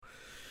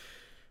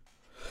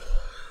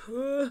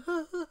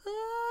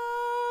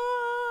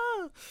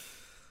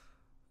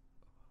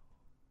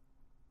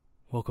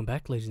Welcome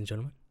back, ladies and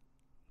gentlemen.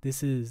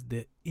 This is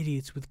the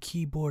Idiots with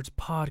Keyboards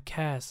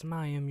podcast, and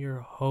I am your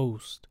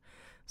host,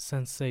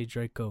 Sensei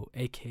Draco,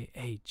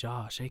 aka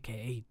Josh,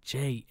 aka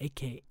Jay,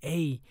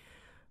 aka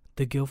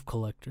the Gilf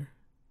Collector.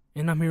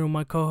 And I'm here with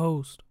my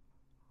co-host,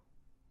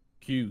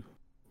 Q,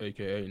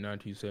 aka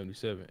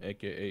 1977,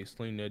 aka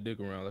sling that dick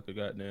around like a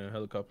goddamn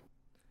helicopter.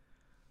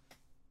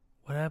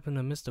 What happened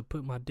to Mr.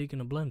 Put My Dick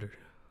in a Blender?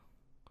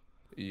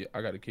 Yeah,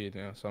 I got a kid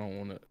now, so I don't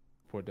want to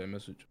report that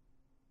message.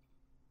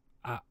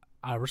 I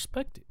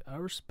respect it.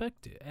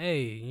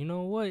 Hey, you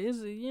know what?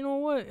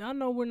 I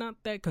know we're not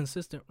that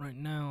consistent right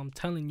now. I'm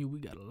telling you, we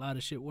got a lot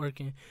of shit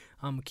working.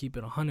 I'm going to keep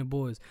it 100,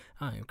 boys.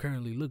 I am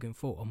currently looking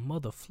for a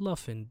mother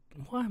fluffing.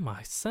 Why am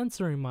I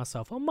censoring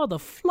myself? A mother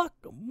fluck.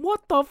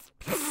 What the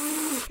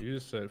You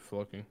just said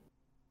fucking.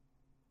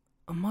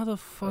 A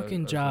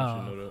motherfucking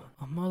job.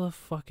 A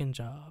motherfucking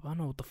job. I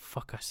know what the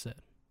fuck I said.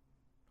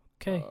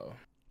 Okay.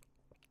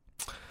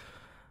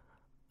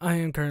 I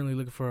am currently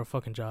looking for a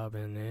fucking job,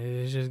 and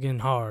it's just getting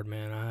hard,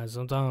 man.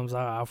 Sometimes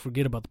I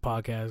forget about the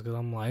podcast because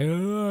I'm like,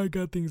 I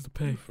got things to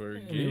pay.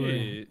 Forget.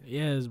 Anyway,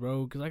 yes,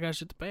 bro, because I got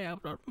shit to pay. I'm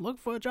looking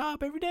for a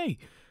job every day.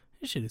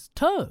 This shit is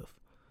tough.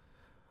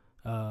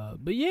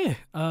 But yeah,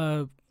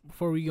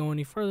 before we go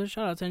any further,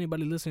 shout out to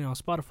anybody listening on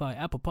Spotify,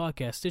 Apple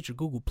Podcasts, Stitcher,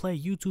 Google Play,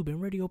 YouTube,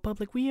 and Radio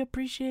Public. We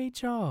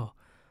appreciate y'all.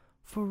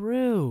 For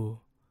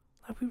real.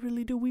 Like, we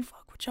really do. We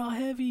fuck with y'all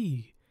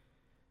heavy.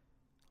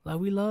 Like,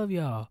 we love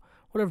y'all.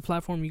 Whatever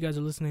platform you guys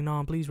are listening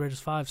on, please rate us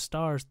 5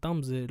 stars,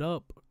 thumbs it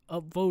up,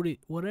 upvote it,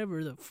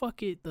 whatever the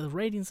fuck the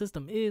rating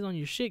system is on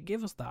your shit.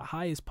 Give us the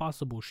highest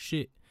possible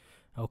shit,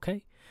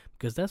 okay?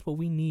 Because that's what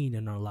we need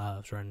in our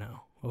lives right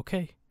now,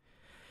 okay?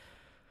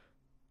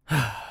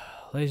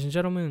 Ladies and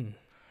gentlemen,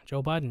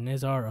 Joe Biden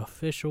is our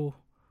official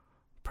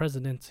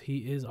president.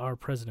 He is our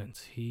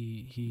president.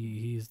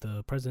 He's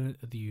the president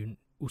of the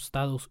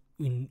Estados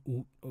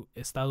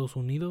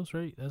Unidos,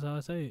 right? That's how I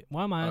say it.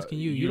 Why am I asking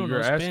you? You don't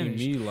know Spanish. You're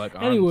asking me like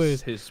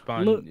anyways, I'm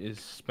Hispanic.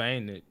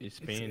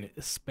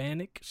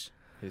 Spinach.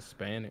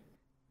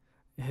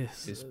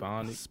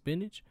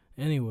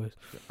 Anyways,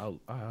 I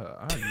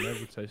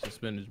never tasted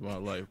spinach in my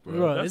life, bro.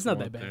 Bro, it's not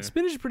that bad.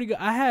 Spinach is pretty good.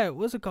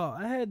 What's it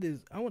called? I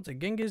went to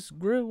Genghis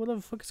Grill, whatever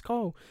the fuck it's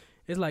called.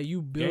 It's like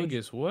you build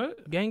Genghis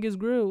what? Genghis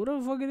Grill, whatever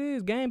the fuck it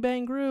is. Gang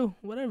Bang Grill,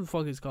 whatever the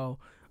fuck it's called.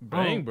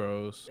 Bang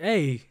Bros.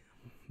 Hey,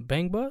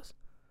 Bang Bus?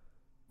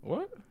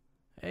 What?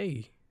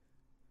 Hey.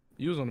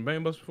 You was on the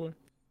Bang Bus before?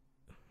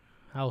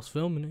 I was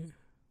filming it.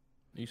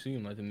 You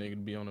seem like the nigga to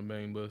be on the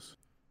Bang Bus.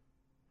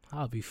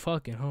 I'll be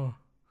fucking, huh?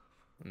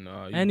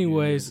 Nah.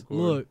 Anyways,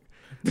 look.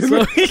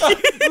 So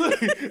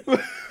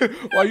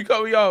why you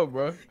cut me off,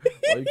 bro?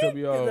 Why you cut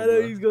me off? I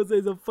know he's gonna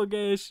say some fuck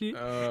ass shit.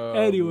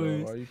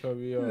 Anyways, bro, why you cut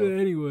me off?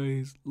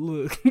 Anyways,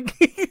 look.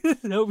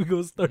 That's how we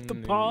gonna start the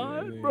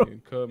pod, bro.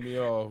 Cut me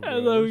off, bro.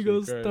 That's how we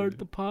gonna start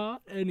the pod.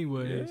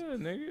 Anyways. Yeah,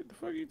 nigga, the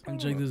fuck you talking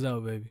and check this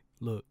out, baby.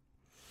 Look.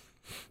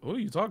 Who are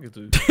you talking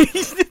to?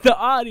 The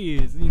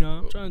audience, you know.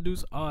 I'm trying to do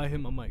some. Oh, I hit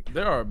my mic.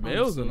 There are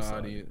males in the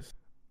audience.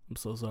 I'm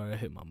so sorry. I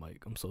hit my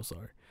mic. I'm so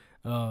sorry.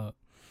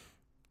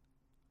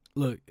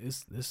 Look,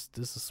 this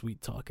is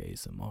sweet talk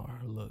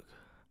ASMR. Look,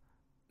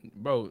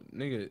 bro,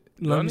 nigga.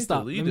 Let me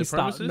stop.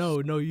 No,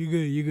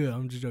 you good.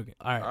 I'm just joking.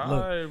 All right,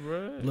 look,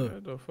 bro. Look,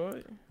 what the fuck?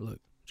 Look,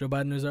 Joe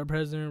Biden is our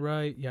president,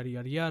 right? Yada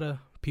yada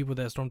yada. People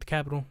that stormed the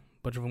Capitol,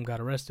 bunch of them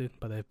got arrested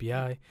by the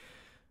FBI.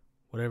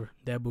 Whatever,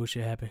 that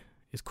bullshit happened.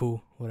 It's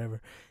cool.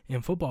 Whatever.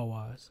 And football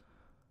wise,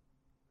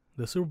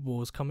 the Super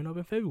Bowl is coming up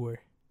in February,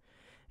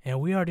 and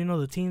we already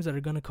know the teams that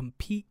are gonna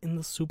compete in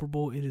the Super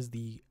Bowl. It is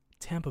the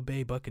Tampa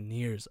Bay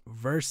Buccaneers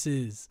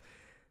versus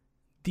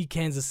the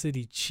Kansas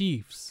City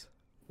Chiefs.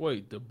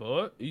 Wait,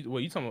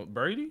 you talking about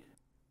Brady?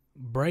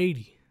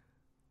 Brady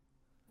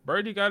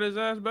got his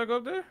ass back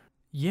up there?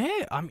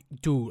 Yeah, I mean,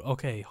 dude,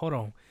 okay, hold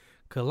on.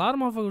 Because a lot of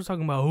motherfuckers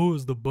talking about,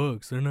 it's the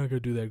Bucs. They're not going to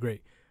do that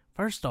great.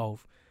 First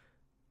off,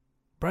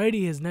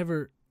 Brady has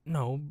never,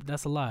 no,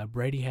 that's a lie.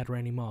 Brady had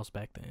Randy Moss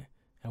back then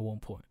at one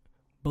point.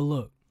 But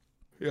look.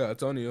 Yeah,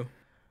 Antonio.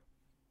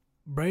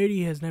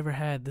 Brady has never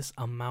had this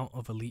amount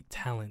of elite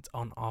talent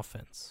on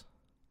offense.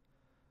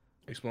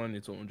 Explain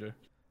it to him, Jay.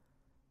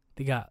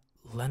 They got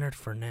Leonard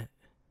Fournette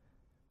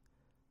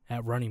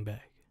at running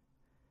back.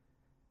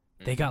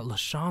 They got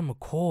LaShawn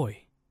McCoy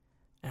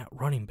at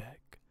running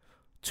back.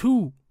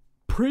 2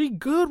 pretty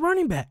good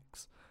running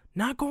backs.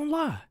 Not gonna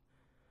lie.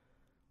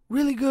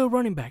 Really good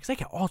running backs. They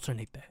can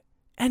alternate that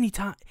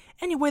anytime,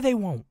 any way they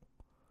want.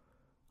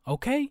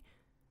 Okay?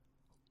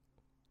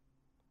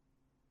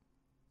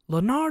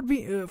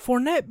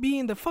 Fournette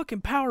being the fucking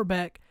power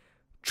back,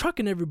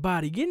 trucking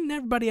everybody, getting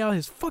everybody out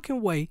his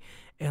fucking way,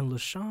 and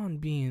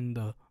LaShawn being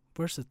the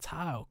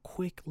versatile,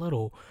 quick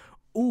little,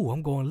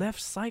 I'm going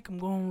left, psych, I'm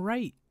going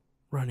right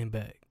running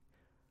back,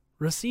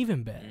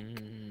 receiving back.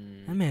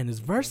 That man is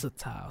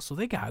versatile, so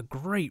they got a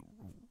great,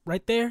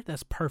 right there,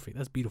 that's perfect,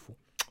 that's beautiful.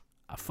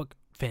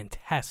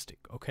 Fantastic,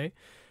 okay?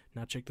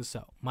 Now check this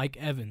out. Mike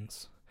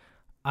Evans,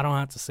 I don't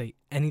have to say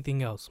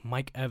anything else.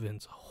 Mike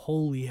Evans,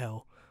 holy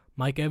hell.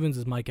 Mike Evans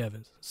is Mike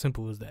Evans.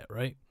 Simple as that,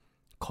 right?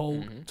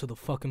 Cold to the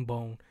fucking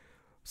bone.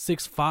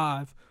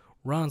 6'5",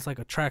 runs like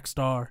a track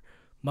star.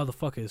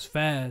 Motherfucker is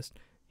fast.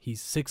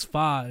 He's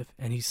 6'5",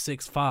 and he's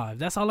 6'5".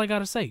 That's all I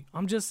gotta say.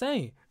 I'm just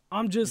saying.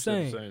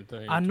 Same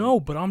thing, I know,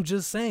 but I'm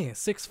just saying.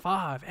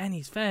 6'5", and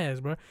he's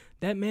fast, bro.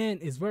 That man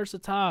is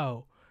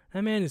versatile.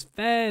 That man is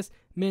fast.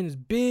 Man is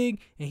big,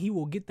 and he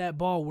will get that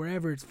ball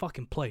wherever it's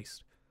fucking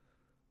placed.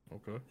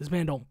 Okay. This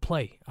man don't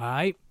play, all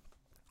right?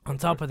 On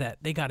top of that,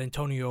 they got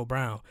Antonio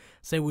Brown.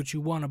 Say what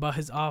you want about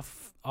his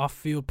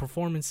off-field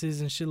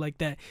performances and shit like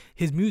that.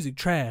 His music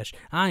trash.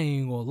 I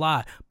ain't gonna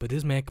lie, but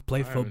this man can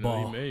play football.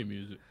 I didn't even know he made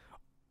music.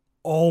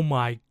 Oh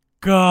my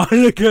God,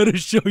 I gotta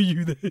show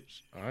you that shit.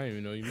 I didn't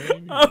even know he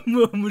made music. I'm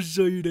gonna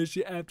show you that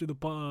shit after the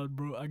pod,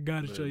 bro. I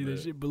gotta show you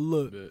that shit. But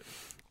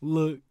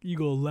look, you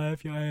gonna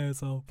laugh your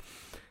ass off.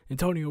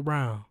 Antonio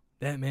Brown,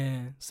 that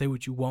man, say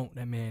what you want.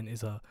 That man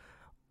is a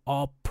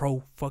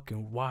all-pro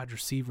fucking wide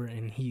receiver,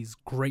 and he's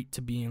great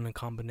to be in a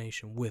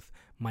combination with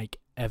Mike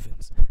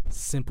Evans.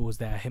 Simple as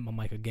that. I hit my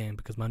mic again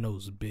because my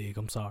nose is big.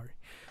 I'm sorry.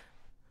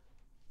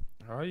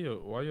 Why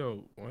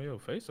your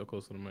face so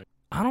close to the mic?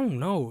 I don't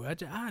know. I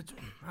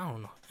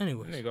don't know.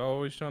 Anyways. Nigga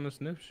always trying to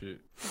sniff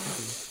shit.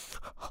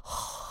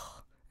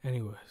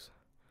 Anyways.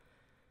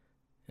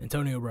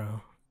 Antonio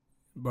Brown.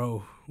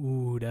 Bro,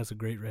 ooh, that's a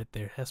great right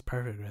there. That's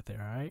perfect right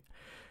there, all right?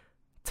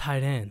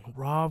 Tight end,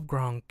 Rob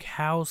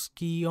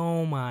Gronkowski.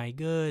 Oh, my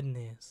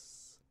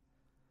goodness.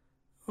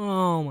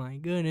 Oh, my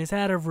goodness.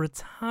 Out of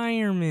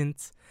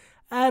retirement.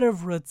 Well,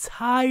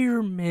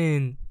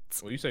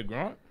 you say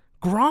Gronk?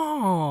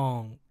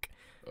 Gronk.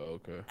 Oh,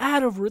 okay.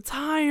 Out of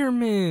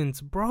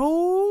retirement,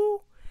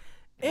 bro.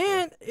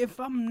 And if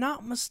I'm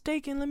not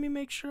mistaken, let me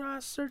make sure I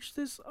search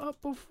this up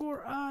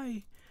before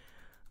I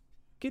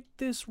get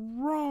this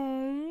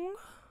wrong.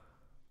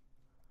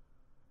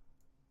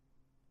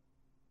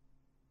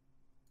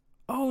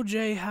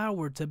 O.J.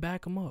 Howard to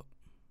back him up.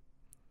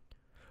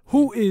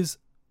 Who is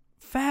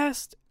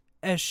fast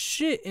as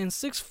shit and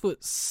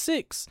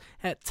 6'6"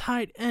 at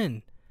tight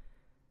end.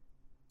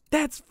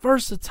 That's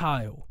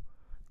versatile.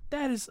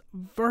 That is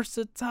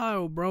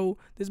versatile, bro.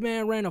 This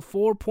man ran a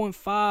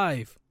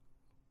 4.5.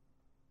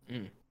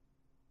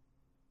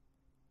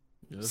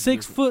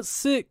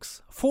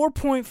 6'6",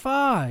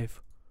 4.5.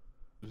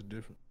 It's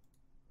different.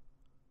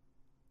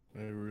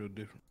 Very real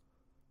different.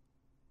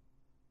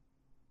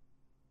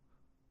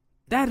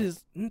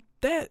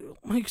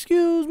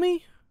 Excuse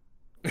me?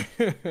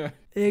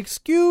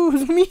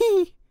 Excuse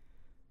me?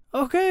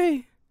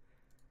 Okay.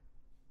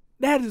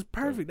 That is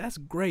perfect. That's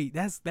great.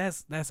 That's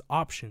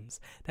options.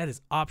 That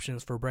is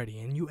options for Brady.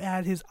 And you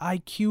add his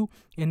IQ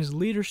and his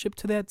leadership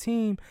to that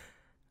team.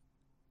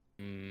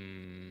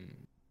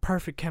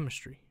 Perfect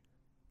chemistry.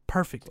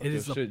 Perfect. It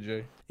is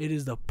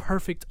the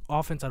perfect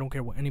offense. I don't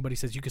care what anybody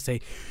says. You could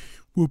say,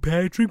 well,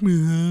 Patrick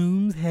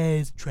Mahomes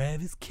has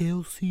Travis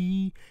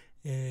Kelce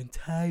and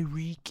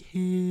Tyreek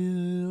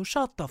Hill.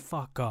 Shut the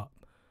fuck up.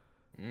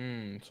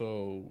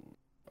 So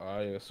I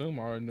assume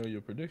I already know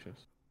your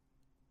predictions.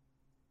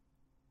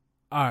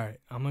 All right,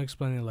 I'm gonna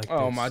explain it like this.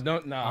 I'm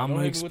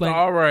gonna explain.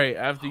 All right,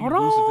 after you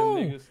boosted them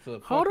niggas to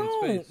fucking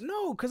space.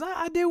 No, because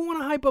I did want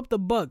to hype up the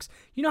Bucks.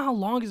 You know how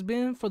long it's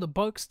been for the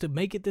Bucks to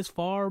make it this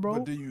far, bro?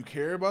 But do you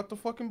care about the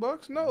fucking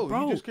Bucks? No,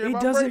 bro, you just care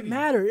about Brady. It doesn't Brady.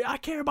 matter. I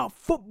care about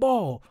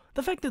football.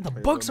 The fact that the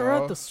Bucks are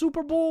at the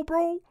Super Bowl,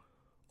 bro.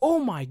 Oh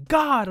my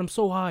God, I'm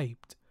so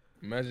hyped.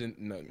 Imagine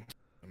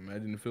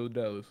if it was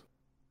Dallas.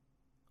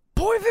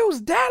 Boy, if it was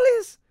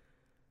Dallas,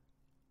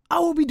 I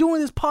would be doing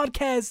this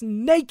podcast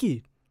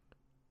naked.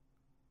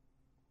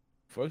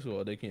 First of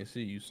all, they can't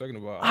see you. Second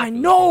of all, I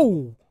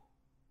know.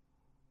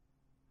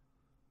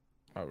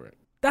 All right.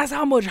 That's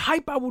how much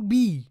hype I would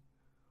be.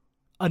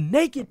 A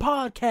naked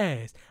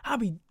podcast. I'll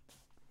be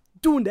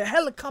doing the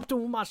helicopter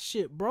with my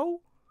shit, bro.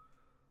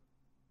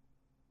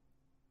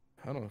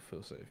 I don't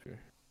feel safe here.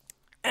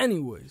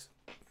 Anyways,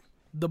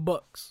 the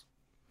Bucks.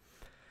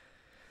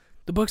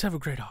 The Bucks have a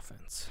great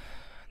offense.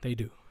 They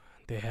do.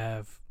 They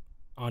have,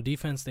 on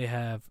defense, they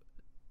have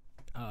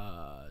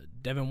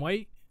Devin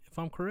White, if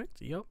I'm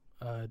correct. Yep.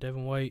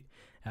 Devin White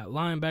at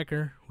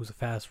linebacker, who's a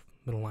fast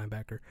middle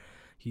linebacker.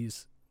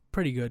 He's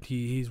pretty good.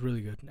 He's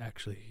really good,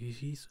 actually.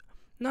 He's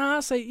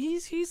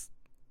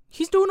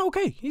doing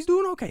okay. He's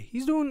doing okay.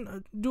 He's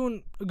doing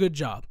a good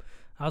job.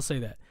 I'll say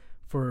that.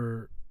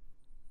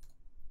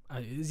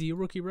 Is he a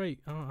rookie, right?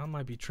 I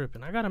might be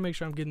tripping. I gotta make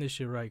sure I'm getting this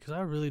shit right because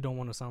I really don't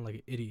want to sound like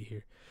an idiot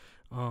here.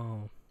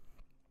 I'm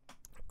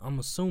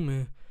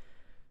assuming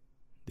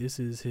this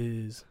is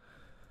his.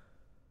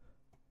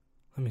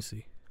 Let me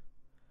see.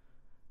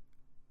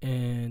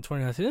 In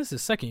 2019, this is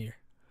his second year,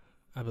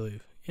 I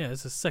believe. Yeah,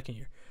 it's his second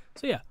year.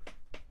 So yeah,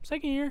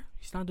 second year,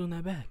 he's not doing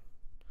that bad.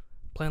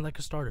 Playing like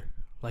a starter,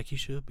 like he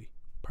should be.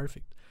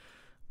 Perfect.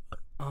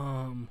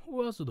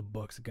 Who else do the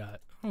Bucks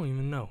got? I don't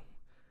even know.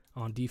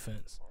 On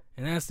defense,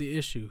 and that's the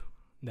issue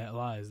that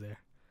lies there.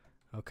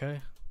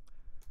 Okay,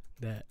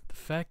 that the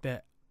fact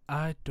that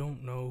I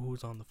don't know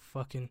who's on the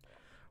fucking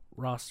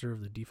roster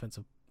of the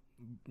defensive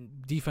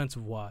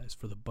defensive wise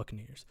for the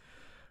Buccaneers.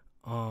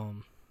 Let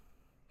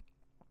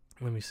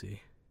me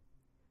see.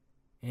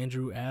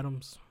 Andrew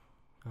Adams.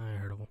 I ain't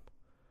heard of him.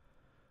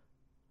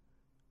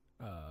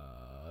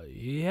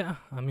 Yeah,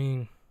 I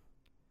mean,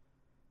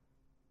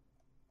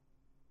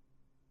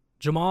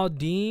 Jamal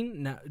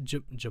Dean. Now,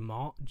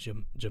 Jamal. Is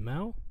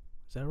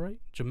that right?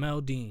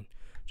 Jamal Dean.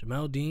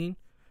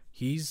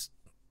 He's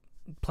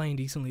playing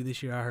decently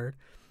this year, I heard.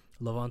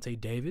 Levante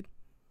David.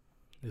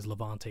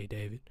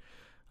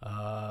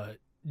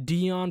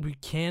 Deion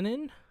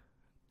Buchanan.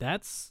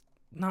 That's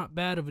not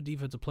bad of a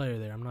defensive player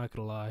there. I'm not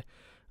going to lie.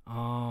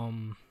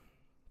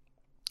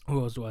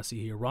 Who else do I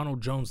see here?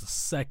 Ronald Jones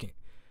II.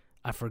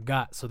 I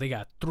forgot. So they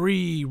got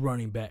 3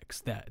 running backs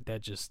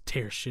that just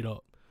tear shit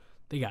up.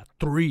 They got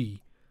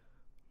 3.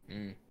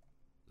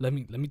 Let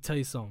me tell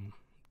you something.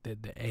 The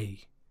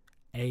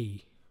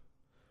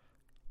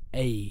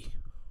A.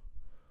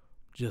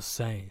 Just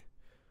saying.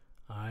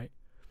 All right.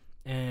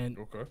 And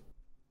okay.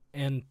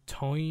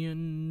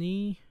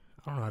 Antonioni,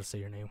 I don't know how to say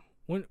your name.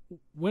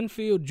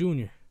 Winfield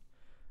Jr.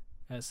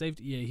 at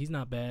safety. Yeah, he's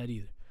not bad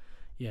either.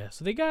 Yeah,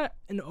 so they got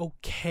an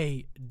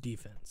okay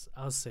defense.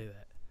 I'll say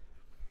that.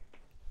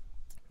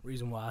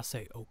 Reason why I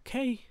say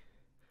okay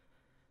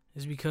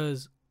is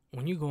because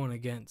when you're going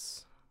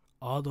against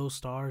all those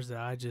stars that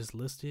I just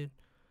listed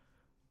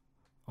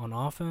on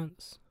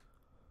offense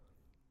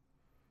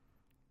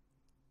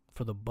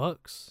for the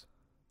Bucks,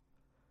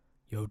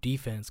 your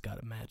defense got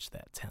to match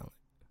that talent.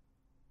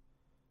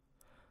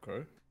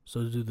 Okay.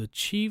 So do the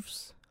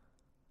Chiefs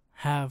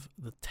have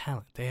the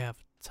talent? They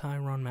have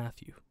Tyrann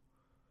Mathieu.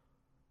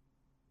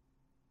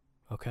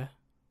 Okay?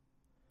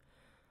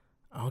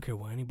 I don't care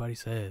what anybody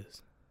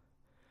says.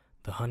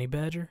 The Honey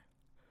Badger,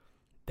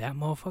 that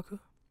motherfucker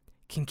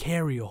can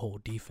carry a whole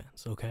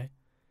defense, okay?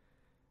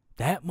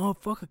 That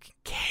motherfucker can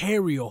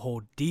carry a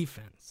whole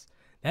defense.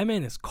 That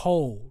man is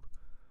cold.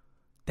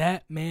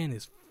 That man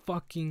is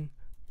fucking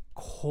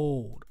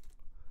cold.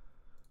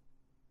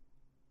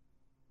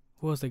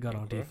 Who else they got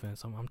on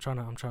defense? I'm trying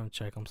to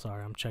check. I'm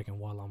sorry. I'm checking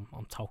while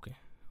I'm talking.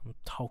 I'm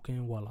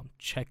talking while I'm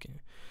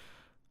checking.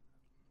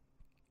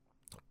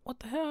 What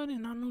the hell? I did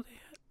not know they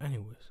had.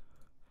 Anyways,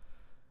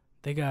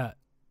 they got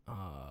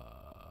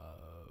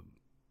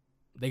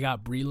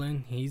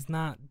Breland. He's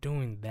not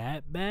doing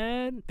that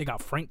bad. They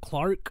got Frank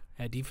Clark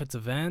at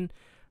defensive end.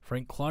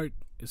 Frank Clark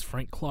is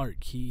Frank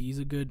Clark. He's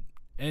a good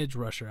edge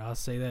rusher. I'll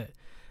say that.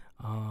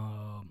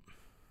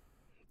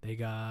 They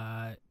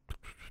got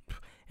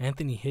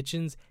Anthony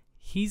Hitchens.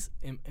 He's,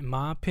 in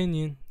my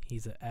opinion,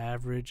 he's an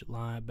average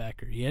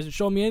linebacker. He hasn't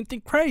shown me anything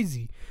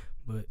crazy,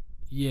 but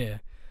yeah.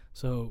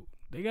 So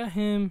they got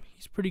him.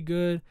 He's pretty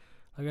good.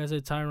 Like I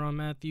said, Tyrann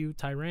Mathieu.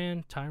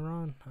 Tyrann.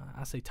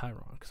 I say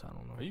Tyrann because I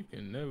don't know. You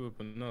can never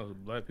pronounce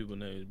black people's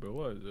names, bro.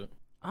 What is it?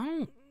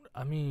 I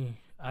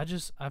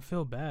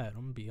feel bad.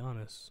 I'm going to be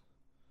honest.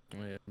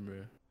 Yeah,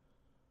 bro.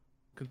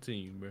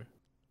 Continue, bro.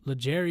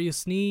 L'Jarius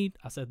Sneed.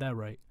 I said that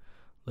right.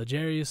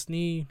 L'Jarius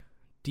Sneed.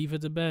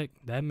 Defensive back,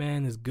 that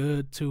man is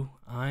good too.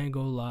 I ain't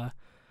gonna lie.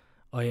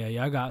 Oh yeah,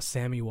 y'all got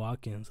Sammy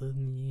Watkins.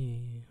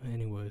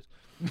 Anyways,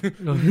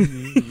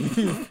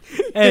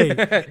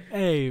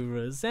 hey,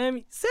 bro,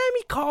 Sammy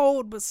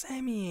cold, but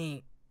Sammy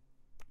ain't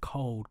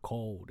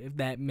cold. If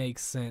that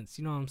makes sense,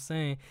 you know what I'm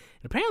saying.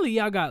 And apparently,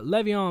 y'all got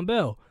Le'Veon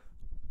Bell.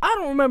 I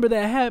don't remember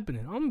that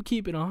happening. I'm gonna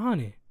keep it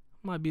 100.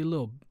 Might be a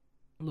little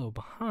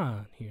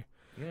behind here.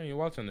 You ain't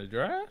watching the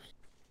drafts?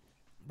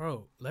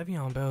 Bro,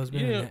 Le'Veon Bell's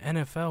been in the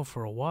NFL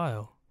for a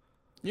while.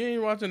 You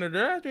ain't watching the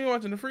draft? You ain't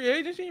watching the free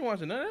agents? You ain't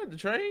watching none of that, the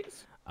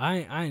trades? I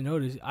ain't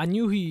noticed. I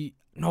knew he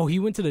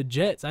went to the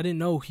Jets. I didn't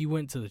know he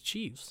went to the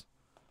Chiefs.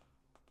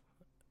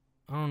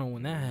 I don't know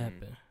when that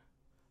happened.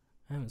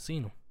 I haven't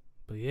seen him.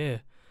 But yeah.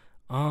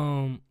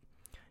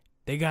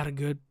 They got a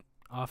good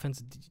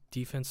offensive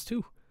defense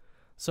too.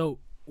 So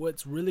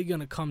what's really going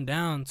to come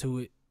down to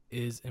it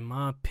is, in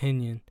my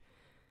opinion,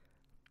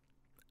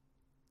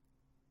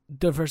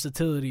 the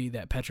versatility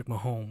that Patrick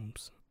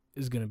Mahomes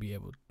is going to be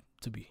able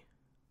to be.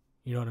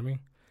 You know what I mean?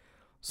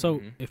 So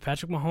if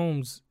Patrick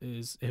Mahomes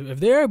is, if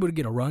they're able to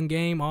get a run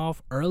game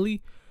off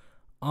early,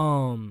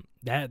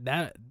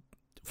 that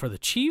for the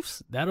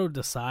Chiefs, that'll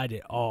decide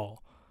it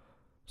all.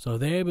 So if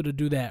they're able to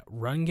do that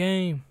run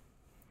game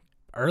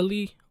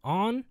early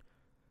on,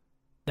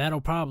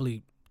 that'll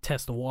probably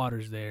test the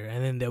waters there,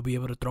 and then they'll be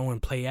able to throw in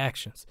play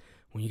actions.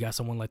 When you got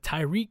someone like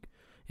Tyreek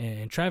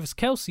and Travis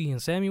Kelce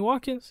and Sammy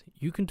Watkins,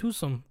 you can do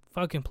some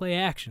fucking play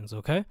actions,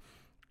 okay?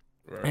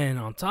 Right. And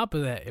on top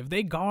of that, if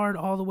they guard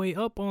all the way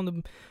up on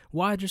the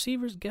wide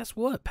receivers, guess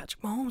what?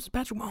 Patrick Mahomes is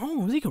Patrick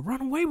Mahomes. He could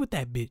run away with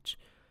that bitch.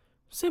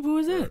 Simple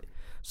as that.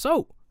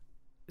 So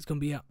it's going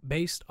to be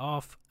based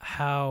off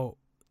how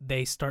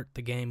they start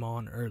the game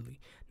on early.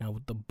 Now,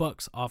 with the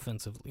Bucks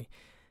offensively,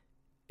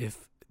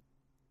 if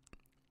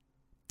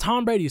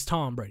Tom Brady is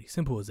Tom Brady,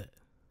 simple as that.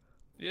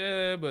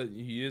 Yeah, but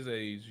he is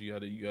age. You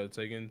gotta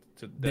take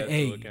into that the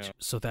age. Account.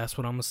 So that's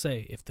what I'm gonna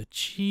say. If the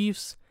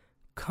Chiefs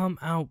come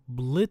out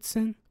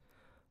blitzing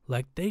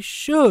like they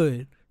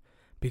should,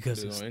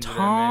 because it's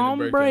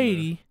Tom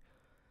Brady,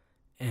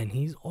 And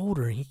he's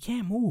older and he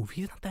can't move.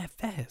 He's not that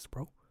fast,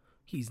 bro.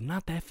 He's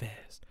not that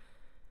fast.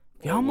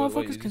 Y'all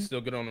motherfuckers can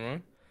still get on the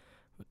run.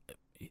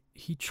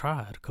 He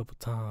tried a couple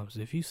times.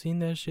 If you seen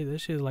that shit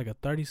is like a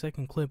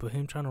 30-second clip of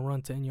him trying to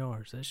run 10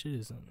 yards. That shit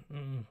is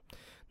no.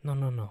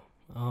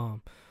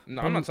 No,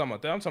 I'm not talking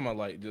about that. I'm talking about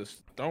like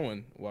just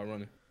throwing while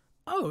running.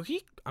 Oh,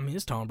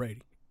 it's Tom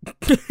Brady.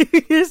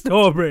 It's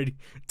Tom Brady.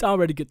 Tom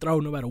Brady can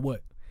throw no matter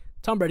what.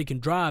 Tom Brady can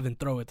drive and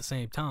throw at the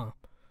same time.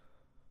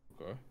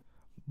 Okay.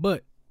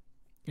 But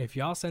if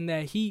y'all send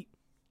that heat,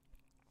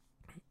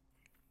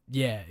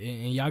 yeah,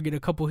 and y'all get a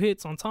couple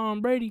hits on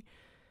Tom Brady,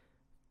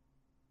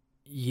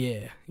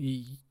 yeah,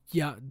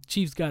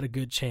 Chiefs got a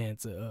good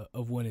chance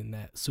of winning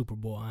that Super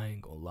Bowl. I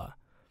ain't gonna lie.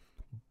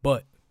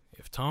 But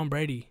if Tom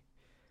Brady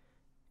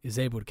is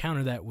able to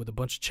counter that with a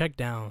bunch of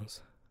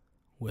checkdowns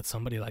with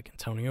somebody like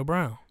Antonio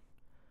Brown,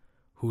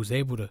 who's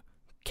able to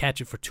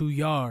catch it for 2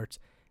 yards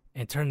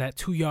and turn that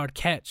 2-yard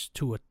catch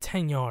to a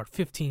 10-yard,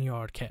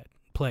 15-yard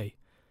play.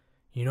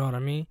 You know what I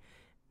mean?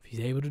 If he's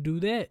able to do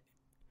that, it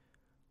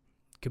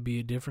could be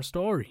a different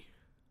story.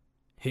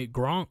 Hit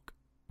Gronk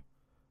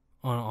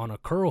on a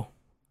curl.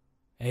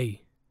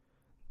 Hey.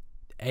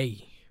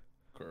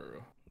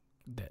 Curl.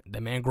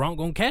 That man Gronk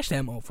gonna catch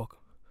that motherfucker.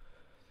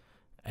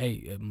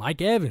 Hey,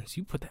 Mike Evans,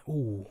 you put that.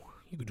 Ooh,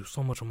 you could do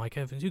so much with Mike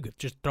Evans. You could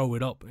just throw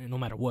it up, and no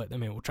matter what, that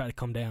man will try to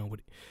come down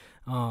with it.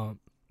 But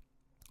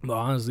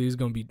honestly, it's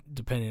gonna be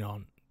dependent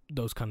on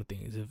those kind of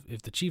things.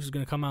 If the Chiefs are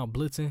gonna come out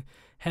blitzing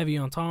heavy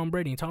on Tom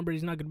Brady, and Tom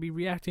Brady's not gonna be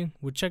reacting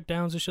with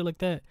checkdowns and shit like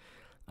that,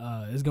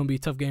 it's gonna be a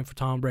tough game for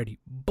Tom Brady.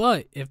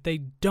 But if they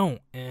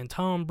don't, and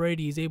Tom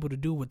Brady is able to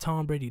do what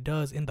Tom Brady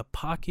does in the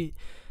pocket,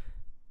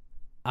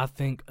 I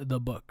think the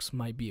Bucs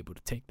might be able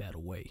to take that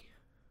away.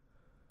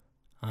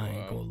 I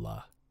ain't gonna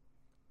lie.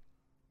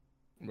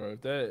 Bro,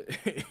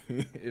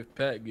 if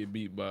Pat get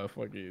beat by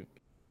fucking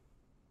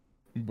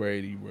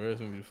Brady, bro, that's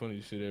gonna be the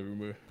funniest shit ever,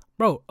 bro.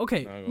 Bro,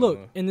 okay,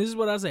 look, and this is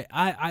what I say.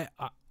 I'm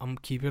gonna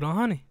keep it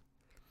 100.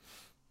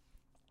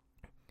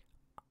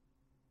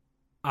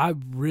 I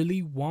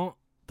really want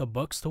the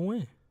Bucs to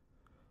win.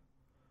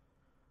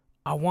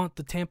 I want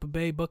the Tampa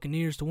Bay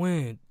Buccaneers to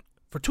win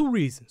for 2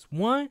 reasons.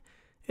 One,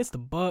 it's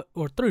the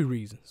or 3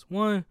 reasons.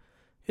 One,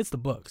 it's the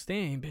Bucs. They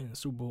ain't been in the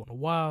Super Bowl in a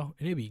while,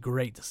 and it'd be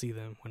great to see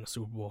them win a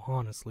Super Bowl,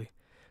 honestly.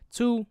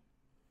 2,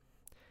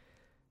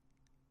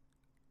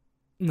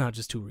 not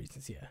just 2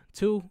 reasons, yeah.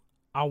 2,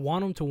 I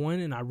want them to win,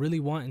 and I really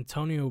want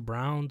Antonio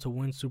Brown to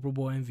win Super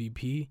Bowl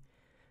MVP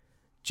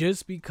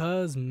just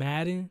because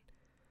Madden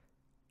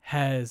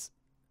has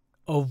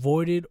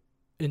avoided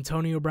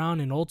Antonio Brown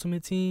in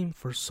Ultimate Team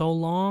for so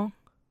long.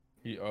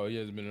 He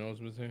hasn't been in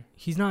Ultimate Team?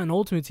 He's not in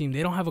Ultimate Team.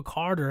 They don't have a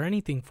card or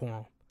anything for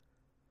him.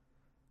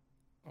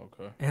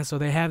 Okay. And so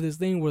they have this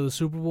thing where the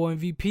Super Bowl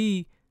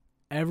MVP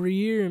every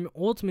year in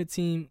Ultimate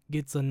Team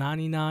gets a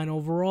 99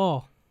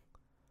 overall.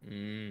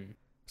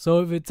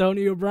 So if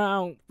Antonio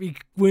Brown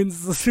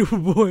wins the Super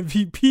Bowl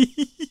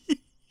MVP,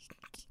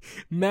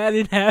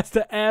 Madden has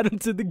to add him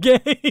to the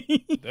game.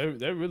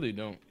 They really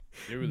don't.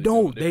 They really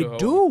no, don't. they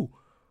do.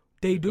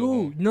 They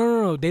do.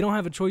 No. They don't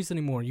have a choice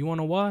anymore. You want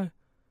to know why?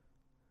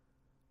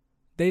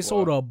 They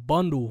sold a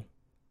bundle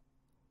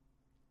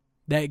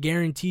that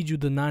guaranteed you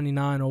the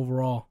 99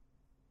 overall.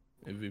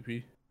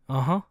 MVP?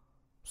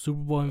 Super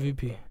Bowl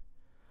MVP.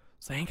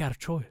 So they ain't got a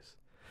choice.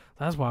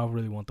 That's why I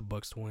really want the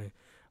Bucs to win.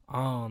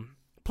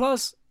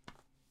 Plus,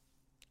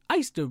 I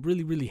used to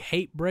really, really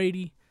hate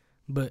Brady,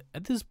 but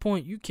at this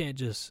point, you can't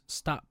just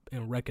stop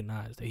and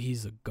recognize that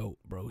he's a GOAT,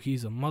 bro.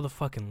 He's a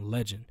motherfucking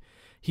legend.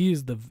 He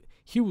was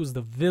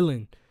the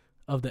villain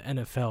of the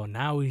NFL.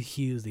 Now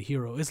he is the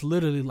hero. It's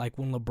literally like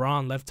when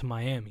LeBron left to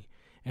Miami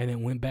and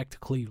then went back to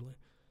Cleveland.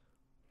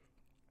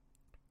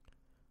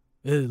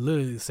 It is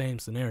literally the same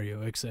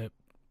scenario, except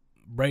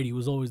Brady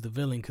was always the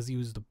villain because he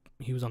was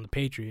on the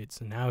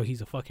Patriots, and now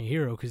he's a fucking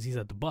hero because he's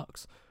at the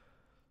Bucs.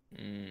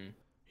 You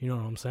know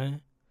what I'm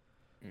saying?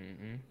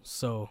 Mm-hmm.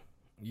 So,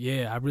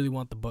 yeah, I really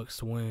want the Bucs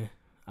to win.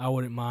 I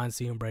wouldn't mind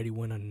seeing Brady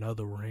win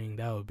another ring.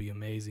 That would be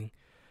amazing.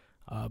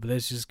 But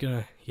that's just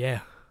gonna,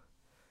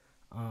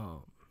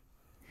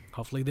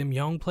 hopefully them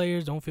young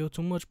players don't feel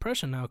too much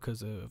pressure now,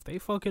 because if they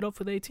fuck it up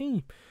for their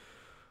team,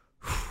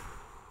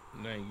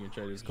 they ain't getting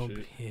traded. It's gonna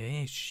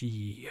be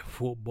shit,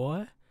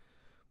 boy.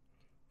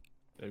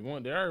 They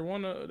already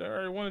won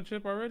a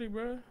chip already,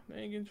 bro. They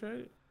ain't getting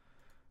traded,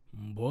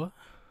 boy.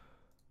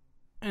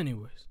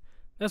 Anyways,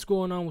 that's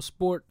going on with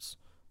sports.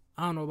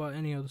 I don't know about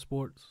any other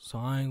sports, so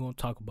I ain't gonna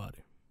talk about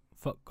it.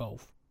 Fuck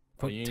golf.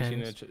 Fuck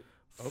tennis.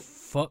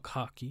 Fuck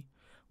hockey.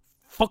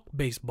 Fuck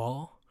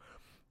baseball.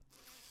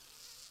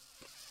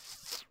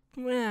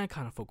 Man, I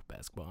kind of fuck with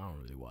basketball. I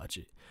don't really watch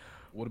it.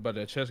 What about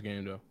that chess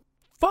game, though?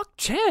 Fuck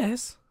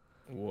chess.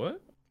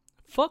 What?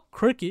 Fuck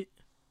cricket.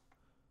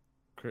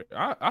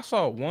 I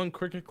saw one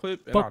cricket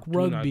clip, and fuck I do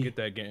rugby. not get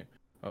that game.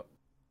 All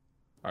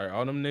right,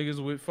 all them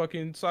niggas with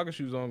fucking soccer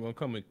shoes on gonna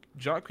come and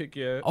jock kick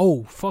your ass.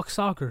 Oh, fuck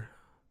soccer.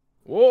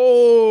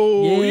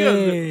 Whoa.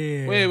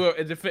 Yeah.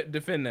 Wait,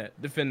 defend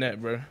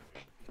that, bro.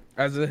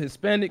 As a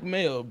Hispanic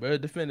male, bro,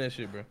 defend that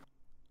shit, bro.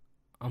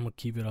 I'm gonna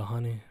keep it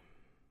 100.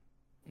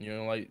 You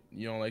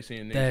don't like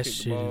seeing niggas That kick the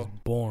shit ball? is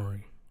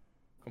boring.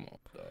 Come on,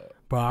 dog.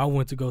 Bro, I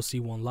went to go see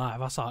one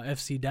live. I saw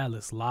FC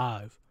Dallas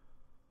live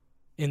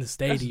in the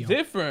stadium.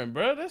 That's different,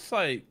 bro. That's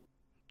like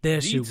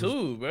That shit D2,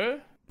 was, bro.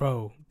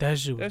 bro, that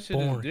shit was That shit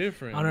boring. is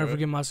different. I'll never bro.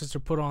 forget my sister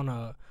put on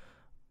I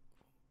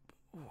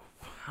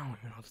don't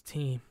even know the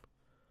team.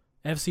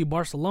 FC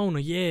Barcelona,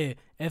 yeah,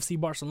 FC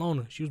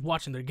Barcelona. She was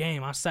watching their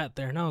game. I sat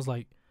there and I was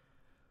like,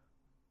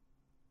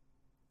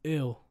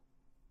 ew,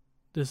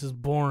 this is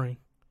boring.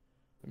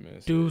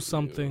 Man, Do said,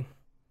 something.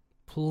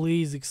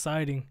 Please,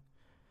 exciting.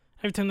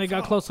 Every time they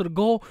got close to the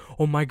goal,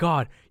 oh my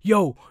God,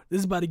 yo, this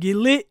is about to get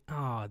lit.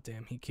 Oh,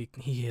 damn, he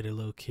hit a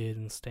little kid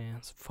in the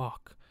stands.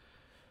 Fuck,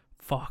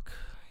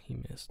 he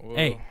missed. Well,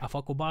 hey, I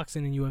fuck with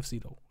boxing and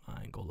UFC though.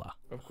 I ain't gonna lie.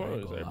 Of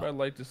course, lie. everybody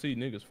like to see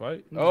niggas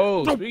fight.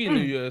 Oh, speaking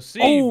of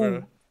UFC,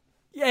 bro.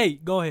 Yay,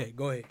 go ahead.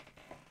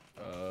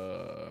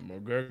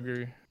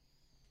 McGregor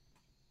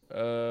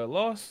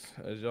lost,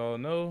 as y'all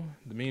know.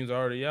 The meme's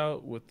already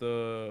out with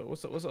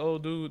what's the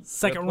old dude?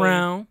 Second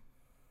round.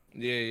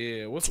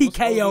 Yeah. What's TKO.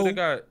 the old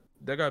dude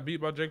that got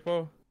beat by Jake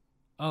Paul?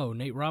 Oh,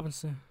 Nate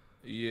Robinson.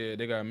 Yeah,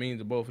 they got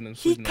memes of both of them.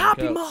 He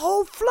copied my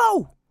whole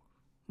flow,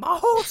 my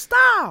whole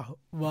style.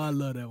 Well, I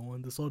love that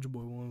one. The Soulja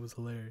Boy one was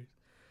hilarious.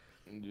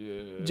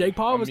 Yeah. Jake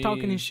Paul was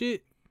talking his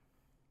shit.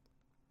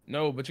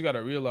 No, but you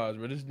gotta realize,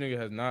 bro, this nigga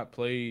has not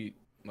played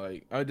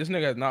this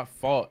nigga has not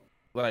fought.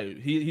 Like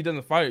he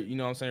doesn't fight, you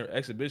know what I'm saying,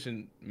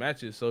 exhibition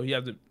matches, so he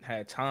hasn't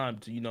had time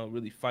to,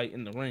 really fight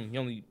in the ring. He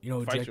only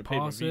fights Jake for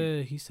Paul pay-per-view.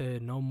 said? He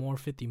said no more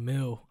 50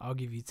 mil. I'll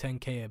give you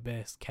 10K at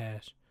best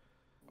cash.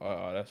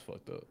 Oh, that's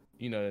fucked up.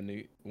 You know that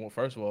nigga. Well,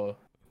 first of all,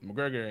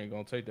 McGregor ain't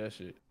gonna take that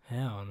shit.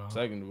 Hell no.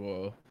 Second of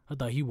all, I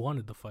thought he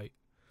wanted the fight.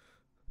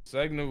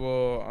 I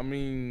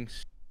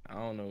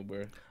don't know,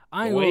 bro.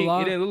 I ain't gonna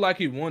lie. It didn't look like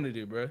he wanted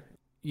it, bro.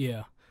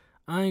 Yeah,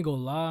 I ain't gonna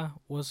lie.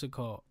 What's it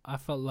called? I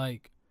felt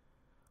like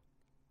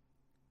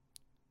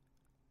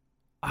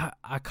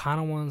I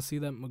kind of want to see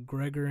that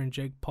McGregor and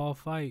Jake Paul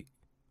fight,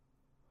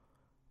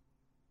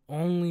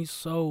 only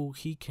so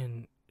he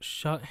can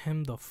shut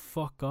him the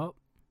fuck up.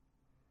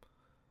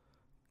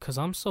 Cause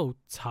I'm so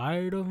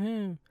tired of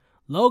him.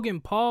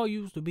 Logan Paul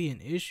used to be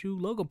an issue.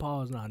 Logan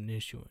Paul is not an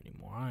issue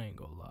anymore. I ain't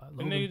gonna lie.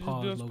 The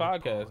nigga just doing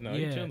podcast now.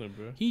 Yeah. He chilling,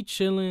 bro. He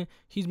chilling.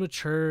 He's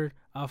matured.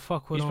 I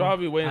fuck with He's him.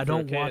 probably waiting I for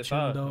don't KSI, watch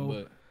him though.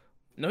 But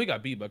no, he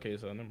got beat by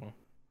KSI. Never mind.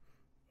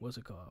 What's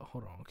it called?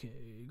 Hold on. Okay,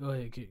 go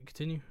ahead.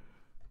 Continue.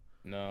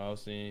 No, I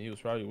was saying he was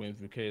probably waiting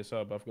for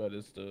KSI, but I forgot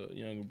it's the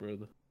younger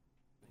brother.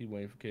 He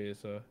waiting for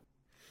KSI.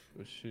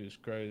 But shit is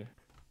crazy.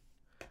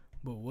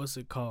 But what's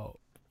it called?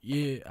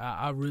 Yeah,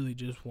 I really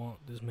just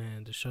want this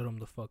man to shut him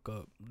the fuck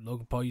up.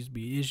 Logan Paul used to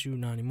be an issue,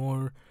 not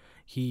anymore.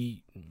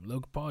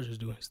 Logan Paul just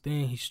doing his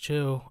thing. He's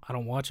chill. I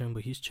don't watch him,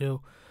 but he's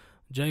chill.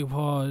 Jake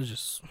Paul is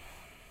just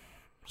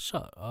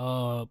shut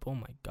up. Oh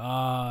my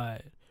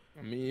God.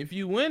 I mean, if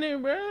you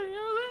winning, bro, you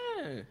know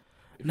what I'm saying?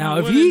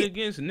 If you he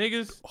against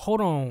niggas, hold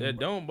on, that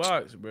don't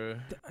box, bro.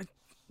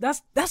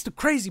 That's the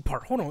crazy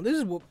part. Hold on, this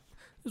is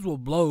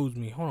what blows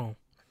me. Hold on.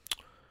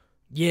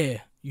 Yeah,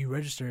 you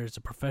register as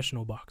a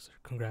professional boxer.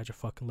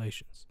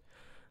 Congratulations.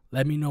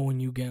 Let me know when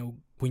you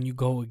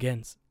go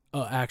against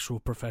an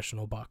actual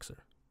professional boxer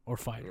or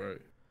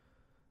fighter.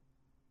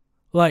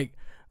 Right.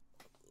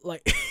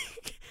 Like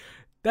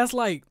that's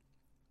like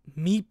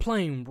me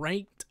playing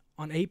ranked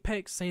on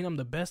Apex, saying I'm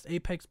the best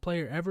Apex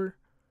player ever,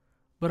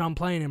 but I'm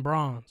playing in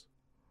bronze.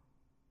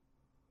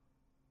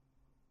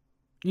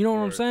 You know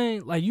what I'm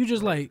saying? Like, you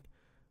just like,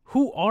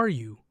 who are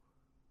you?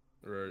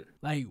 Right.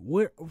 Like,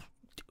 where?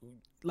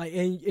 Like,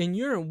 and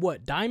you're in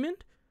what, diamond?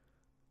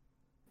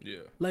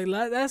 Yeah. Like,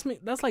 that's me.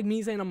 That's like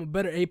me saying I'm a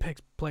better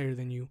Apex player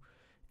than you,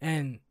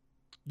 and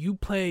you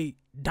play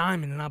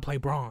diamond and I play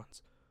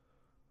bronze.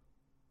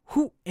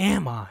 Who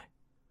am I?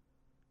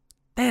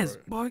 That's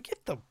boy.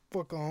 Get the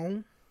fuck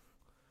on.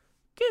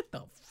 Get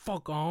the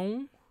fuck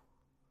on.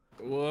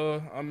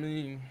 Well, I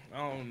mean,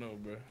 I don't know,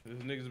 bro.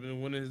 This nigga's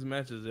been winning his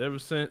matches ever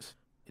since.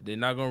 They're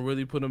not gonna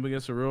really put him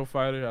against a real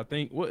fighter. I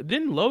think. What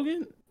didn't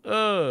Logan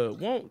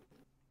want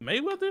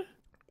Mayweather?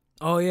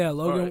 Oh yeah,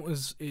 Logan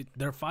was.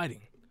 They're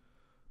fighting.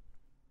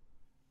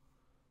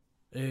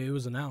 It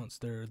was announced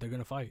they're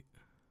gonna fight.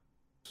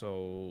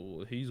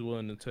 So he's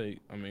willing to take.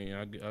 I mean,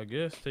 I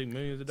guess take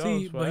millions of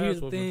dollars. See, but here's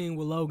the thing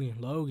with Logan.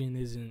 Logan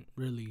isn't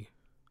really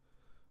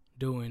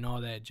doing all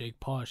that Jake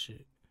Paul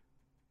shit.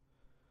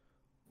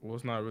 Well,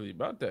 it's not really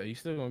about that. He's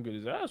still gonna get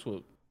his ass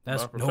whooped.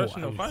 That's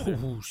professional fighter.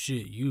 Oh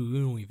shit, you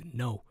don't even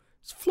know.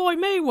 It's Floyd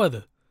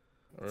Mayweather.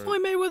 Right.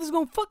 Floyd Mayweather's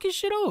gonna fuck his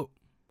shit up.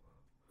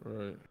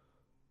 Right.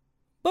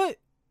 But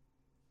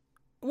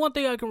one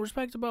thing I can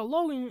respect about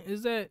Logan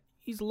is that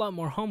he's a lot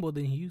more humble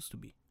than he used to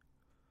be.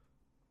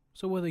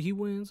 So whether he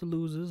wins or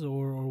loses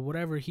or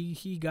whatever,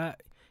 he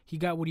got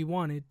what he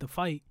wanted, the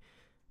fight,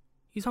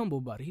 he's humble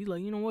about it. He's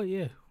like, you know what,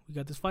 yeah, we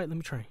got this fight, let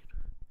me train.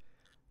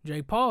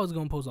 Jake Paul is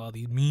going to post all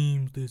these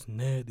memes, this and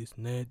that, this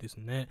and that, this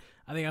and that.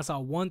 I think I saw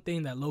one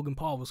thing that Logan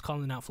Paul was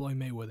calling out Floyd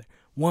Mayweather.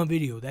 One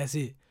video, that's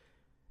it.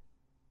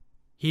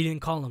 he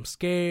didn't call him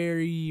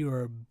scary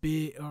or a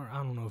bit, or I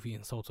don't know if he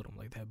insulted him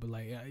like that, but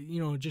like,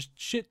 just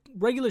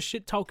regular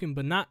shit talking,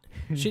 but not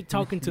shit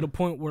talking to the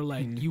point where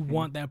like you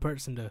want that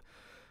person to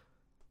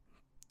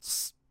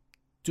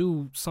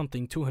do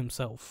something to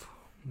himself.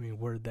 Let me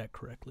word that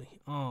correctly.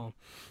 Yeah.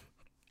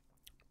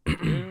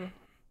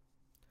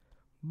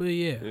 But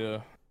yeah.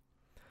 Yeah.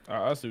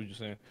 I see what you're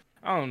saying.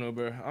 I don't know,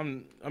 bro.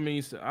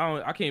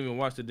 I can't even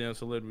watch the damn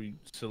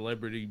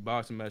celebrity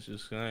boxing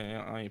matches. 'Cause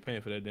I ain't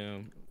paying for that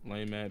damn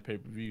lame ass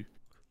pay-per-view.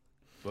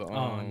 But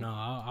No,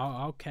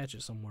 I'll catch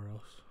it somewhere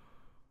else.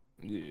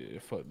 Yeah,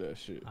 fuck that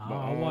shit.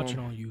 I'll watch it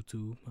on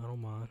YouTube. I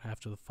don't mind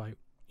after the fight,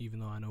 even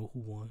though I know who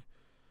won.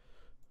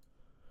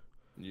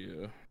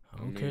 Yeah. I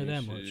don't care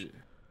that much.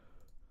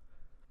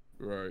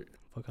 Right.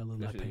 Fuck, I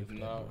look like paying for that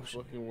not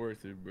bullshit. fucking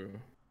worth it,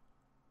 bro.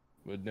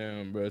 But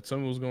damn, bro. Tell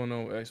me what's going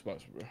on with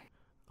Xbox, bro.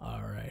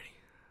 Alright.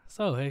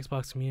 So,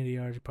 Xbox community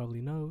already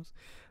probably knows.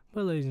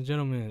 But, ladies and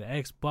gentlemen,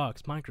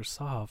 Xbox,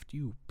 Microsoft,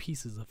 you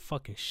pieces of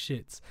fucking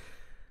shits.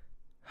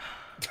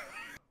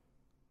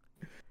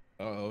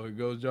 Oh, it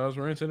goes Josh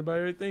ranting about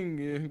everything.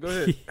 Yeah, go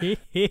ahead.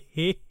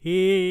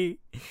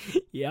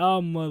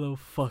 Y'all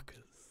motherfuckers.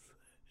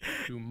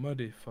 You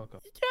motherfucker.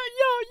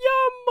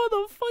 Y'all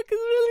motherfuckers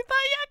really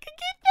thought y'all could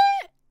get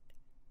that?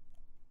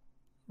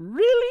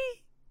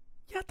 Really?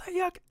 Y'all thought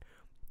y'all could?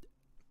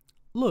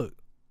 Look.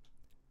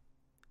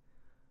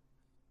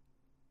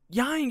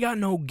 Y'all ain't got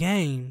no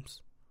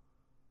games.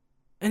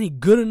 Any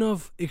good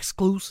enough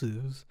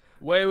exclusives.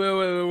 Wait.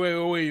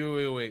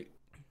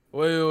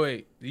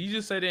 Did you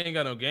just say they ain't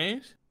got no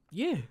games?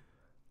 Yeah.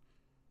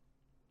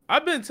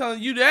 I've been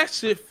telling you that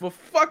shit for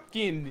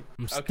fucking.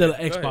 I'm still Okay, an go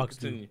ahead, Xbox dude.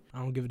 continue. I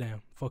don't give a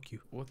damn. Fuck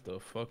you. What the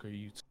fuck are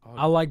you talking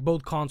I like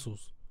both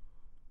consoles.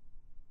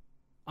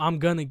 I'm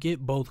gonna get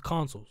both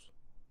consoles.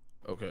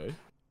 Okay.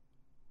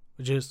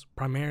 Just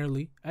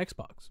primarily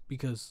Xbox.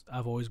 Because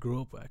I've always grew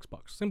up with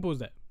Xbox. Simple as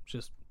that.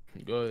 Just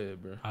Go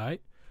ahead, bro.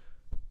 alright.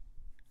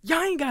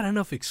 Y'all ain't got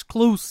enough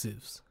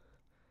exclusives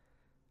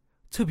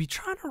to be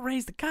trying to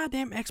raise the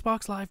goddamn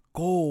Xbox Live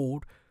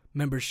Gold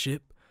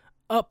membership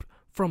up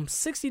from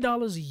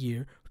 $60 a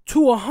year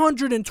to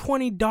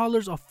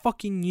 $120 a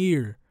fucking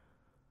year.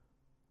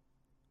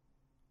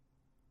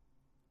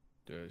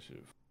 That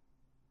shit.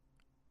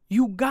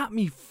 You got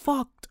me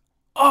fucked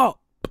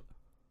up.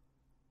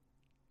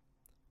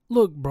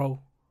 Look,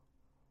 bro.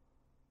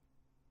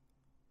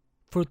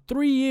 For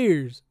 3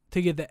 years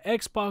to get the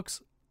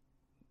Xbox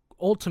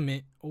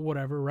Ultimate or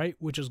whatever, right?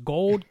 Which is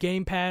Gold,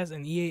 Game Pass,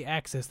 and EA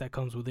Access that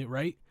comes with it,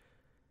 right?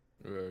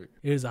 Right.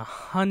 It is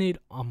 $100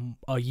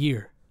 a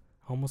year,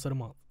 almost at a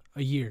month,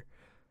 a year.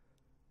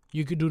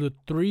 You could do the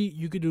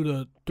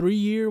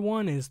 3-year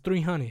one, and it's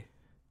 $300,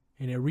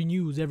 and it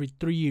renews every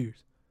 3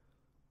 years.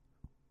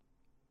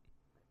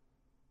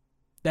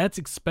 That's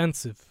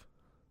expensive.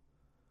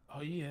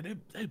 Oh yeah,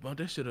 they bumped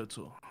that shit up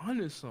to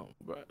 100 something,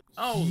 bro.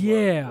 Oh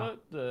Yeah. Like,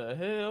 what the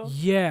hell?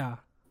 Yeah.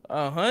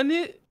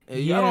 100? And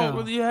Yeah. y'all don't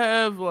really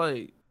have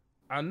like.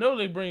 I know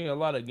they bring a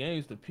lot of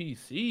games to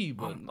PC,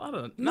 but not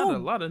a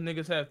lot of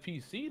niggas have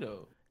PC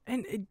though.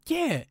 And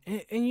yeah,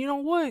 and you know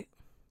what?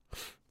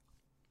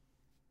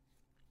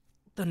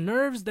 The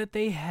nerves that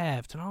they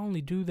have to not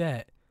only do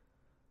that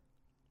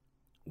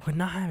with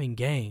not having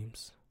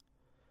games,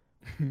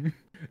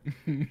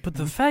 but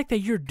the fact that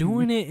you're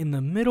doing it in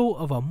the middle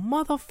of a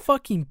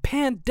motherfucking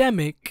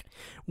pandemic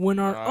when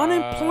our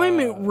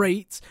unemployment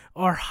rates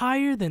are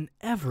higher than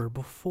ever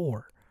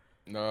before.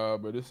 Nah,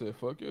 but they said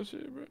fuck your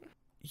shit, bro.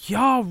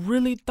 Y'all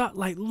really thought,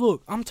 like,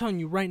 look, I'm telling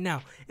you right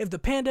now, if the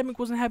pandemic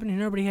wasn't happening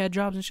and everybody had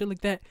jobs and shit like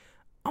that,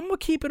 I'm going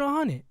to keep it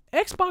 100.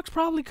 Xbox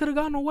probably could have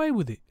gotten away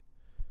with it.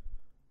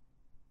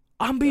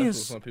 That's what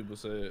some people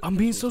said. I'm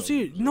being so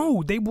serious.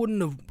 No, they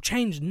wouldn't have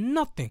changed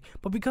nothing.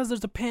 But because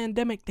there's a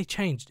pandemic, they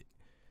changed it.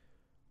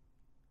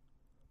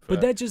 But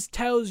that just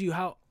tells you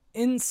how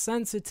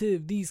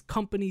insensitive these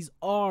companies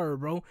are,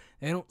 bro.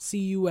 They don't see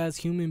you as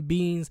human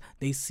beings.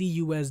 They see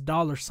you as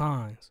dollar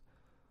signs.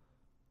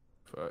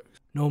 Facts.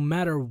 No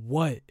matter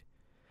what.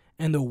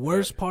 And the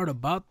worst part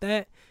about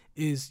that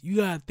is you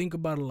got to think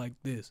about it like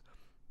this.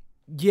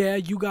 Yeah,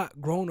 you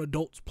got grown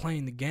adults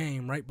playing the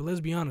game, right? But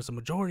let's be honest, the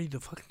majority of the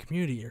fucking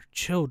community are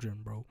children,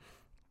 bro.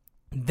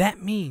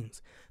 That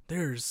means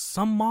there's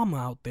some mama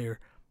out there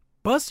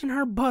busting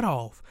her butt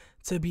off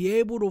to be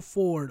able to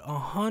afford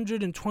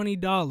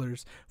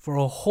 $120 for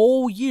a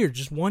whole year,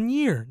 just 1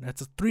 year.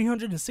 That's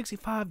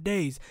 365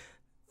 days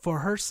for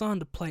her son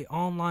to play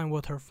online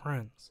with her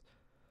friends.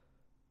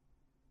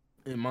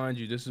 And mind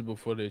you, this is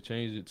before they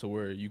changed it to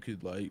where you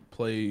could like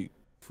play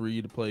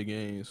free to play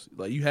games.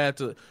 Like you had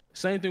to.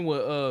 Same thing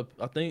with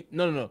I think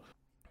no.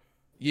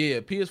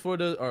 Yeah, PS4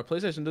 does or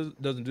PlayStation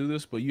doesn't do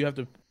this, but you have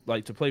to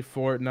like to play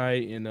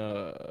Fortnite and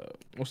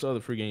what's the other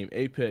free game?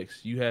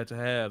 Apex. You had to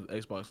have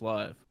Xbox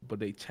Live, but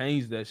they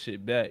changed that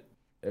shit back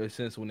ever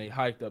since when they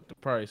hiked up the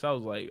price. I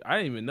was like, I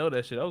didn't even know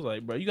that shit. I was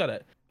like, bro, you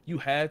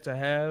had to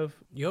have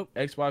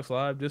Xbox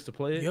Live just to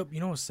play it. Yep. You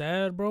know what's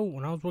sad, bro?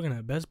 When I was working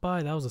at Best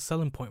Buy, that was a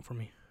selling point for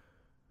me.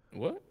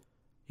 What?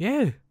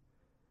 Yeah.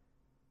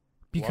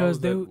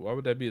 Because why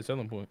would that be a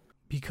selling point?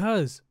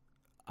 because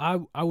I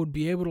would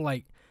be able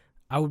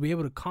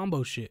to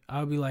combo shit. I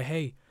would be like,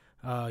 hey,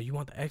 you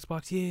want the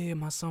Xbox? Yeah,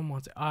 my son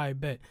wants it. I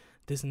bet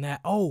this and that.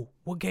 Oh,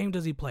 what game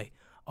does he play?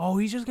 Oh,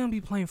 he's just gonna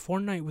be playing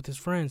Fortnite with his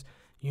friends.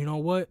 You know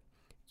what?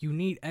 You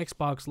need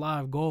Xbox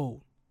Live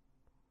Gold.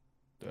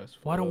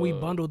 Why don't we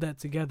bundle that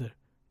together?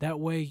 That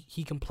way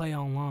he can play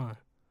online.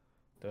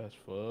 That's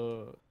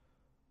fuck.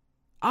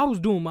 I was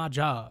doing my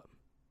job.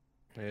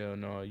 Hell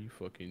no, you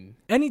fucking.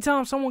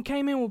 Anytime someone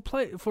came in with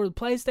play for the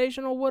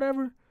PlayStation or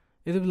whatever,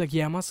 they'd be like,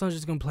 "Yeah, my son's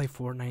just gonna play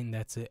Fortnite and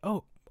that's it."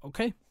 Oh,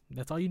 okay,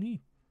 that's all you need.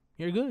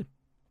 You're good.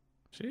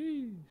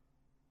 Jeez.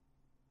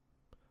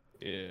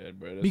 Yeah,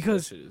 bro.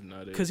 Because that shit is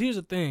not it. here's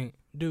the thing,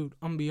 dude.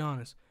 I'm gonna be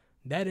honest.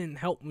 That didn't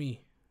help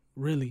me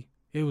really.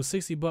 It was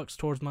 $60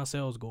 towards my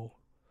sales goal,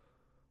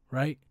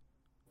 right?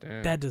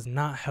 Damn. That does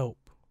not help.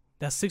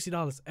 That's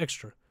 $60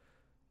 extra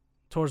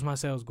towards my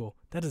sales goal.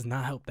 That does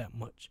not help that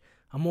much.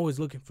 I'm always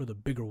looking for the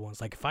bigger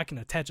ones. Like if I can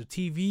attach a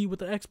TV with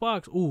the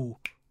Xbox, ooh,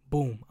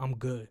 boom, I'm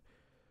good.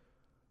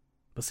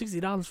 But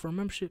 $60 for a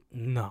membership?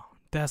 No,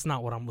 that's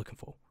not what I'm looking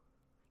for.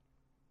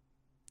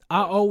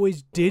 I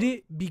always did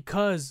it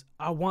because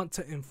I want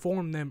to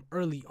inform them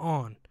early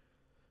on.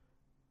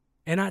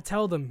 And I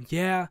tell them,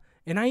 yeah,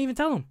 and I even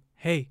tell them,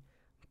 hey,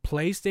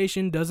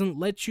 PlayStation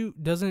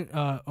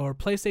or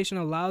PlayStation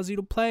allows you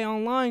to play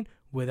online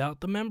without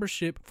the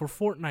membership for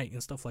Fortnite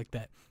and stuff like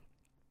that.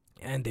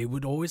 And they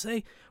would always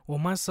say, well,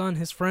 my son,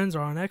 his friends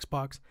are on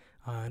Xbox.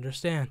 I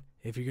understand.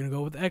 If you're going to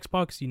go with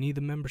Xbox, you need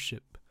the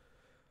membership.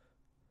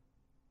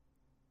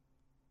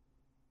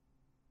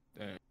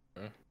 Damn.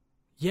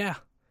 Yeah.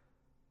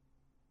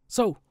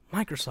 So,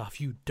 Microsoft,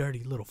 you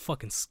dirty little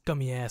fucking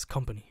scummy ass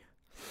company.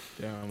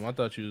 Damn, I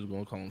thought you was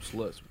going to call them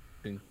sluts.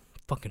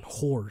 Fucking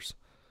whores.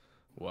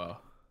 Wow.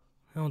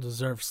 They don't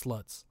deserve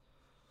sluts.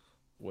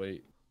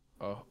 Wait.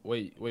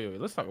 Wait.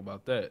 Let's talk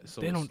about that.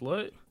 So They a don't-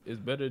 slut is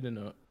better than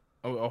a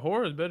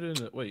whore is better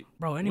than a wait.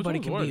 Bro, anybody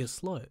one's can be a worse?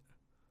 slut.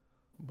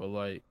 But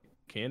like,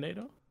 can they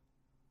though?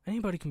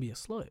 Anybody can be a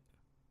slut.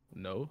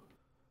 No.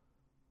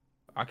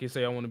 I can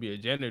say I want to be a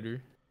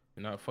janitor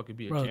and not fucking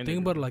be a Bro, janitor.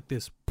 think about it like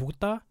this.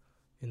 Puta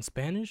in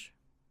Spanish,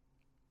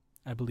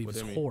 I believe What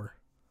is that mean? whore.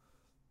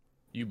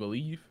 You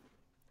believe?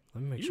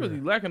 Let me make You sure.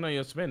 really lacking on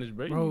your Spanish,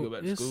 bro. You Bro, need to go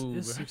back to school,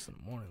 it's bro. 6 in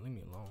the morning. Leave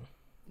me alone.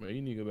 Bro,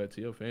 you need to go back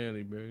to your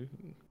family, bro.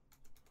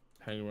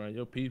 Hang around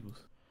your peoples.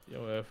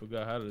 Yo, I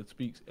forgot how to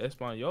speak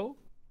Espanol.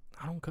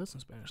 I don't cuss in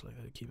Spanish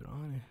like that. Keep it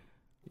on it.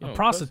 You don't cuss in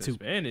prostitute.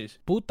 Spanish.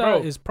 Puta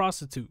Bro. is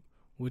prostitute,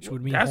 which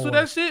would mean That's whore. what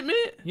that shit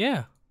meant?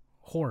 Yeah,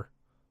 whore,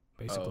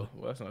 basically. Oh,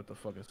 well, that's not the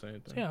fucking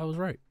same So thing. yeah, I was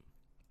right.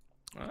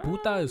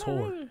 Puta is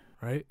whore. Really.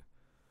 Right?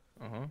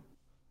 Uh-huh.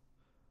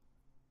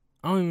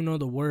 I don't even know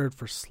the word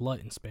for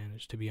slut in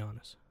Spanish, to be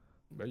honest.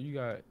 But you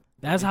got...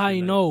 That's how you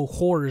internet. know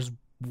whore is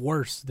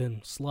worse than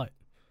slut.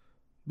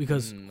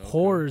 Because Okay.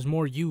 whore is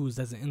more used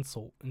as an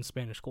insult in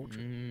Spanish culture.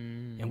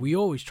 And we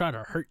always try to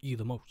hurt you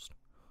the most.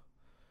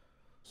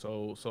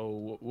 So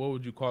what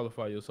would you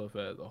qualify yourself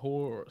as? A whore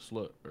or a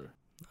slut? Or,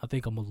 I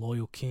think I'm a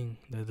loyal king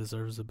that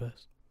deserves the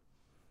best.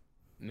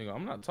 nigga,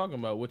 I'm not talking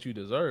about what you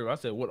deserve. I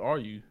said, what are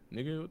you?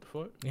 Nigga, what the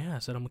fuck? Yeah, I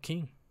said I'm a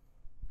king.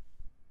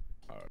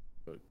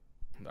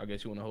 I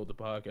guess you want to hold the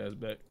podcast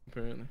back,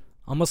 apparently.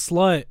 I'm a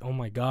slut. Oh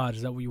my God,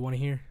 is that what you want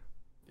to hear?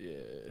 Yeah.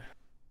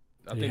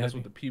 I Are you think that's happy?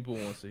 what the people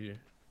wants to hear.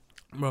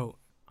 Bro,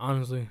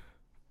 honestly,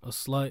 a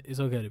slut, it's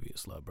okay to be a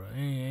slut, bro.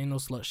 Ain't no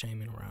slut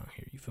shaming around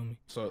here. You feel me?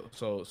 So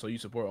you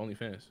support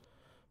OnlyFans?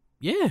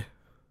 Yeah.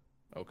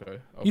 Okay.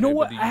 You know but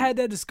what? do I had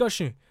that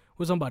discussion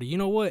with somebody. You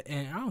know what?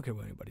 And I don't care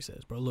what anybody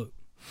says, bro. Look,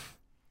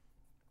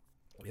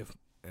 if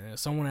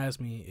someone asked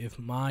me if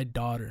my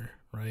daughter,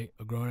 right,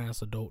 a grown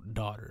ass adult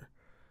daughter,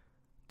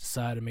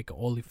 decided to make an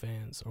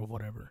OnlyFans or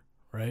whatever,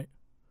 right,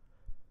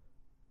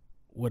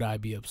 would I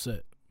be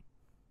upset?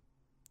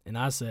 And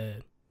I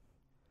said,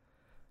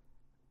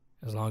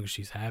 as long as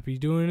she's happy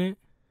doing it,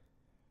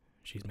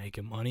 she's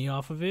making money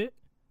off of it,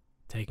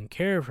 taking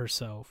care of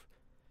herself,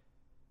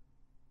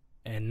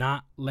 and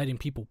not letting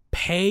people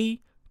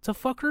pay to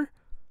fuck her,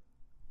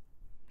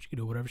 she can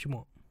do whatever she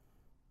wants.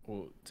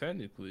 Well,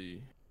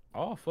 technically,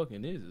 all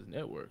fucking is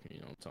networking, you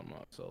know what I'm talking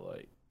about? So,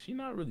 like, she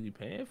not really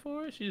paying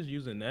for it. She's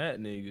using that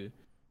nigga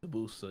to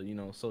boost,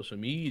 social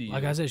media.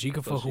 Like I said, she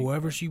can So fuck she-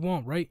 whoever she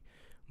want, right?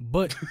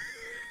 But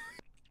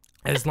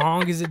as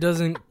long as it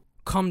doesn't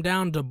come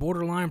down to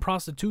borderline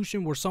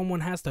prostitution where someone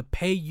has to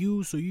pay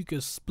you so you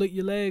can split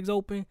your legs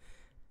open,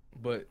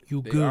 But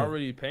you they good.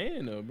 already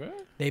paying her, bro.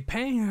 They're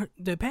paying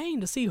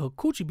to see her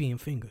coochie being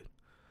fingered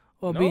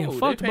or No, being they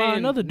fucked by paying-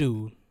 another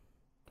dude.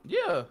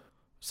 Yeah.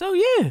 So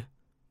yeah,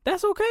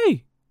 that's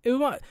okay. If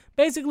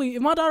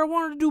my daughter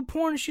wanted to do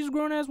porn and she's a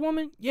grown ass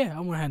woman, yeah, I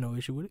wouldn't have no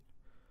issue with it.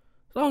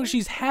 As long as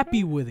she's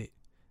happy with it.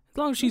 As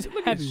long as she's Look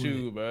at happy with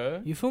you, it.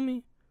 bro. You feel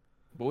me?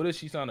 But what if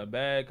she signed a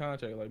bad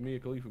contract like Mia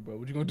Khalifa, bro?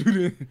 What you gonna do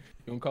then? You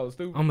gonna call it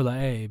stupid? I'm gonna be like,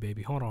 hey,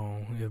 baby, hold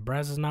on. If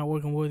Brass is not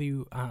working with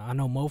you, I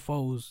know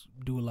mofos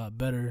do a lot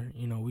better.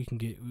 You know,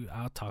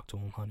 I'll talk to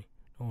him, honey.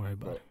 Don't worry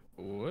about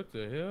Bro, what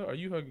the hell? Are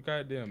you her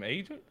goddamn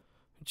agent?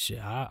 it. Shit,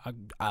 I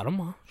don't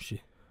mind.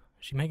 Shit,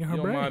 She making her You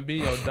don't bread. mind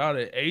being your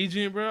daughter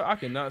agent, bro? I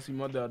cannot see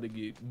my daughter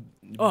get.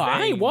 Oh,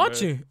 I ain't banged,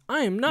 watching. Bro. I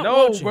am not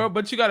no, watching. bro,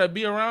 but you gotta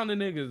be around the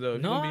niggas though.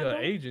 If No, you gonna be I her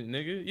don't. agent,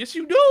 nigga. Yes,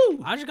 you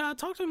do. I just gotta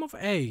talk to him.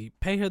 Hey,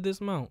 pay her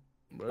this amount.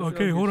 Bro,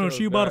 Okay, hold on.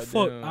 She about to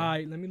fuck. All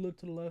right, let me look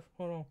to the left.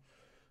 Hold on.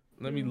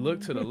 Let me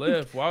look to the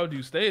left. Why would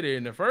you stay there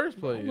in the first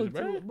place,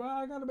 bro? Bro,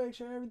 I gotta make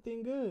sure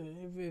everything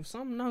good. If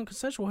something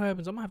non-consensual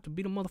happens, I'm gonna have to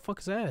beat a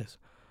motherfucker's ass.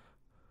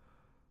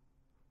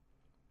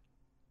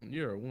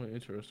 You're one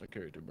interesting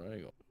character, bro. I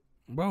ain't gonna...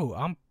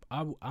 Bro,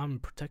 I'm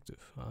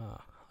protective.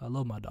 I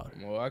love my daughter.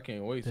 Well, I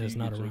can't wait till That's you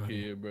not get your around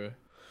kid, here. bro.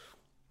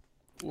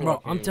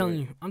 Bro, I'm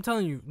telling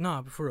you.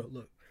 Nah, but for real,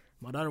 look.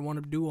 My daughter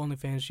wanted to do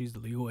OnlyFans. She's the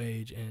legal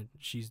age, and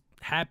she's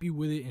happy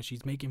with it, and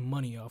she's making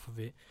money off of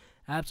it.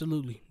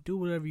 Absolutely, do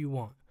whatever you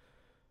want.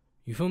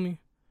 You feel me?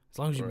 As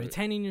long as you're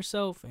maintaining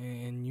yourself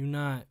and you're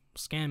not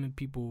scamming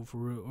people for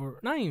real, or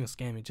not even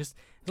scamming. Just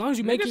as long as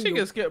you're making.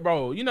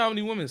 Bro, you know how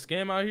many women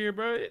scam out here,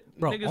 bro?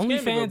 Bro,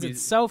 OnlyFans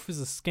itself is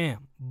a scam.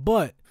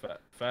 But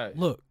fact.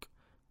 Look,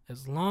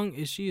 as long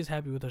as she is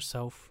happy with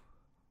herself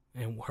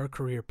and her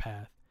career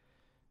path,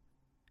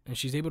 and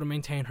she's able to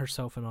maintain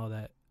herself and all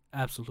that,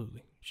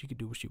 absolutely, she could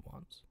do what she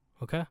wants.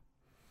 Okay?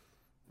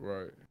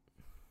 Right.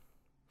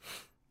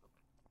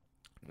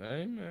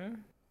 Hey,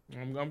 man.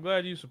 I'm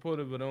glad you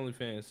supportive of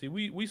OnlyFans. See,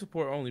 we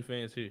support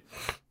OnlyFans here. You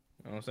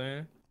know what I'm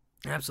saying?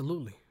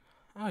 Absolutely.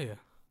 Oh, yeah.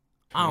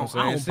 I don't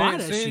buy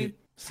that shit.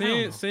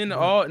 Send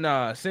all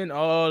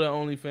the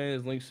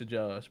OnlyFans links to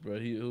Josh, bro.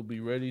 He'll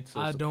be ready to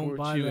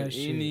support you in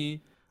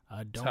any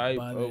type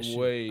of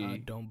way.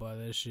 I don't buy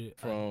that shit.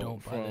 From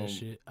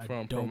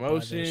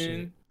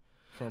promotion.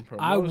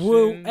 I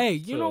will. Hey,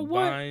 you know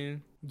what?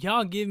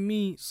 Y'all give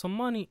me some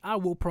money, I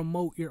will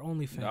promote your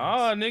OnlyFans.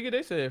 Nah, nigga,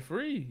 they said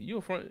free. You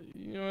know what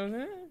I'm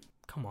saying?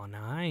 Come on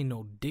now, I ain't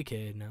no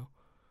dickhead now.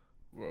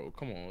 Bro,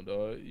 come on,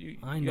 dog. You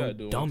I ain't gotta no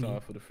do it dummy. one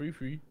time for the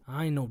free.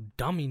 I ain't no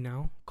dummy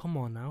now. Come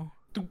on now.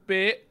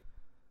 Stupid.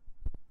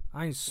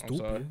 I ain't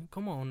stupid.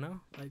 Come on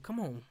now. Like,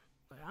 come on.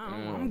 Like,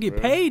 I'm gonna bro. get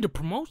paid to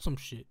promote some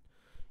shit.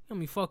 You got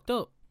me fucked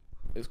up.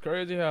 It's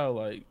crazy how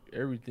like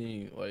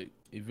everything like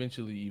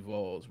eventually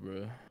evolves,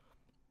 bro.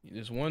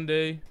 Just one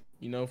day,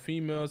 you know,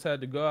 females had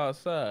to go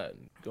outside,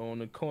 go on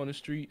the corner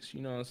streets,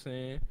 you know what I'm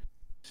saying?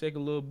 Shake a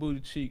little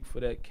booty cheek for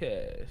that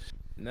cash.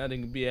 Now they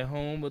can be at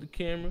home with a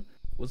camera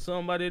with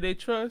somebody they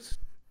trust,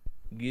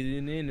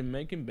 getting in and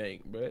making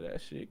bank, bro.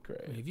 That shit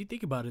crazy. If you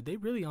think about it, they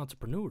really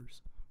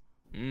entrepreneurs.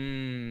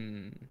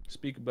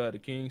 Speak about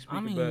it, King. Speak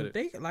about it.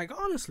 They like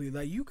honestly,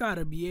 like you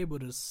gotta be able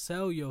to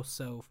sell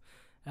yourself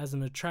as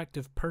an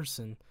attractive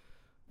person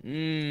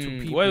to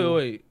people.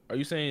 Wait. Are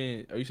you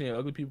saying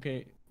ugly people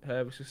can't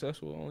have a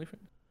successful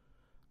OnlyFans?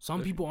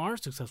 Some people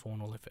aren't successful on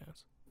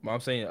OnlyFans. But I'm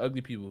saying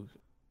ugly people.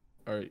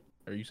 Are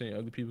you saying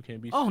ugly people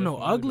can't be? Oh no,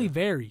 ugly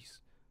varies.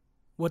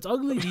 What's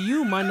ugly to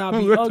you might not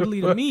be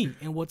ugly to me,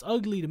 and what's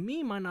ugly to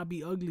me might not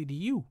be ugly to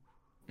you.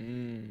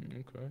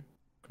 Okay.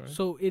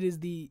 So it is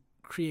the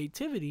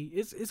creativity.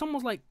 It's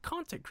almost like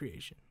content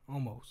creation,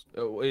 almost.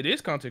 It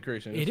is content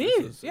creation.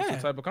 It's a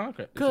type of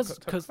content. Because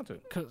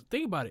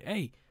think about it.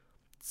 Hey,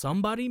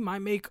 somebody might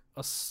make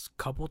a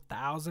couple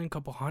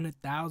hundred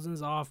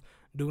thousands off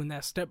doing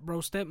that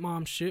stepbro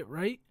stepmom shit,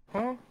 right?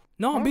 Huh?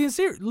 No, I'm being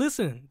serious.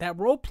 Listen, that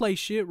role play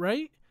shit,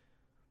 right?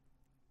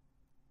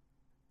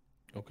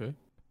 Okay.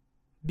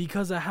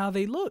 Because of how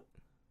they look.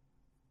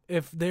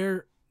 If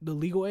they're the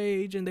legal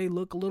age and they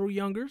look a little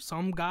younger,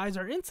 some guys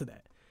are into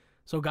that.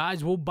 So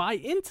guys will buy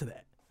into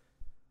that.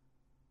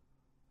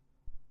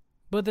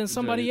 But then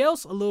somebody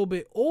else a little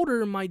bit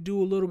older might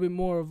do a little bit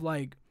more of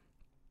like,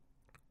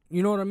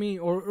 you know what I mean?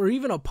 Or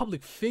even a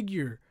public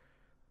figure.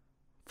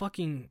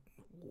 Fucking,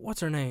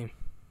 what's her name?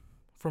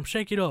 From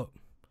Shake It Up.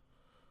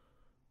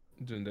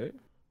 Zendaya?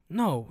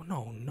 No,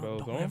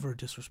 don't ever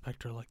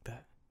disrespect her like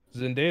that.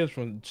 Zendaya's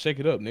from Shake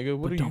It Up, nigga.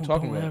 What are you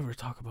talking about? Don't ever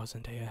talk about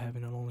Zendaya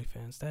having an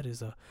OnlyFans. That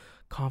is a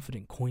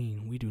confident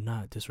queen. We do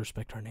not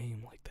disrespect her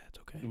name like that,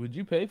 okay? Would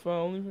you pay for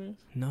OnlyFans?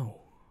 No.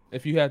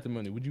 If you had the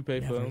money, would you pay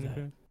for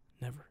OnlyFans?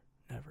 Never.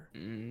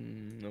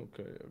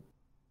 Okay.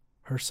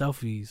 Her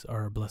selfies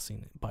are a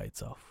blessing by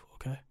itself,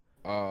 okay?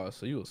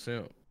 So you a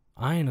simp.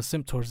 I ain't a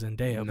simp towards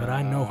Zendaya, but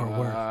I know her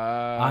worth.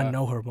 I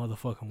know her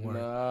motherfucking worth.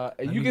 Nah,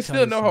 you can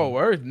still know her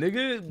worth,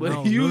 nigga.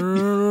 But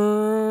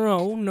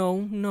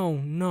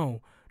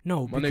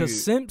No,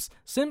 because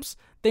simps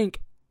think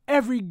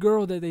every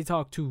girl that they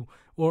talk to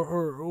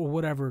or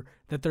whatever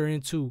that they're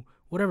into,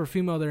 whatever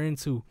female they're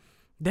into,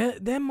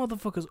 that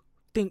motherfuckers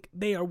think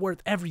they are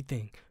worth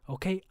everything.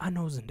 Okay, I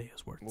know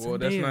Zendaya's worth. Well,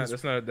 that's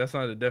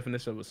not the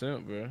definition of a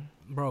simp, bro.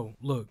 Bro,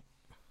 look,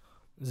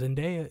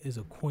 Zendaya is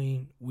a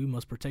queen. We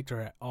must protect her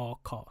at all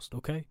cost.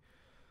 Okay.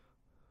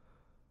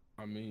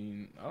 I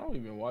mean, I don't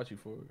even watch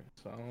Euphoria,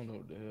 so I don't know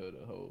what the hell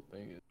the whole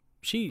thing is.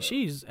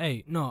 She's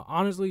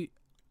honestly,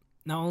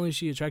 not only is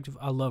she attractive,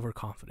 I love her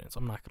confidence.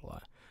 I'm not gonna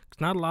lie,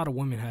 because not a lot of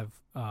women have,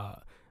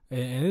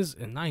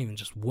 and not even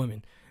just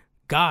women,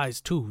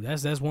 guys too.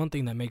 That's one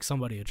thing that makes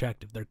somebody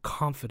attractive: their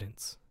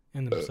confidence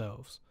in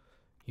themselves.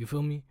 You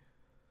feel me?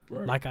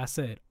 Right. Like I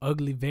said,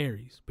 ugly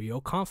varies, but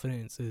your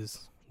confidence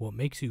is What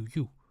makes you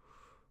you?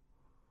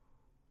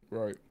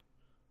 Right.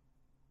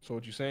 So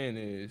what you saying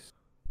is,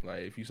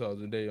 like, if you saw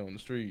Zendaya on the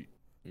street,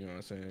 you know what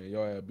I'm saying,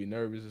 y'all would be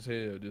nervous as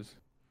hell just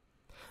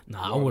Nah,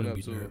 I walking wouldn't up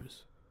be to her.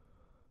 nervous.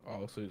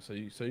 Oh, so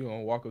you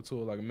gonna walk up to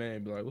her like a man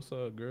and be like, "What's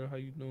up, girl? How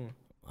you doing?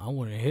 I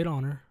wouldn't hit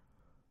on her.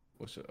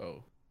 What's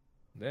your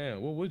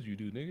damn? What would you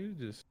do, nigga?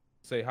 Just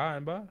say hi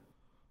and bye?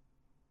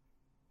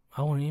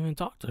 I wouldn't even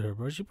talk to her,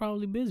 bro. She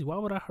probably busy. Why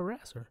would I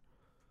harass her?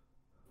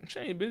 She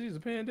ain't busy. It's a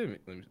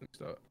pandemic. Let me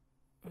stop.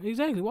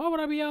 Exactly. Why would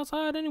I be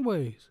outside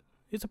anyways?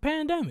 It's a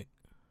pandemic.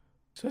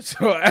 Shut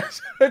your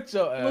ass. Shut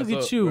your ass. Look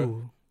at up, you.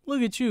 bro.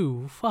 Look at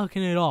you.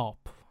 Fucking it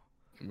up.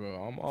 Bro,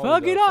 I'm always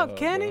Fuck it up, outside,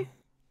 Kenny.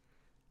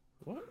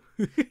 bro.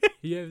 What?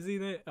 You ever seen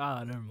that?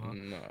 Ah, never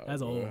mind. Nah,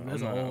 That's bro. old.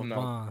 That's an old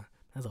Vine.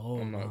 That's an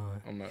old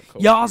Vine. I'm not.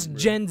 Y'all's coaching, bro.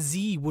 Gen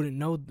Z wouldn't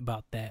know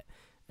about that.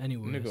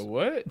 Anyways. Nigga,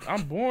 what?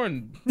 I'm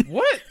born.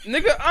 What?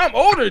 Nigga, I'm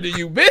older than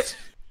you, bitch.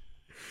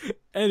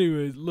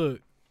 Anyways,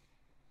 look.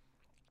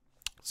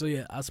 So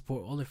yeah, I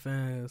support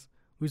OnlyFans.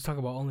 We was talking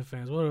about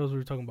OnlyFans. What else were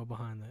we talking about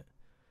behind that?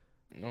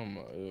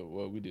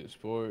 Well, we did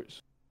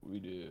sports. We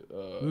did.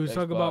 We was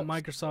talking about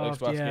Xbox, Microsoft,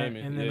 Xbox yeah.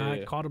 gaming. And then yeah,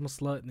 I called him a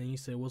slut, and then you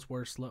said, "What's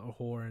worse, slut or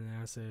whore?" And then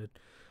I said,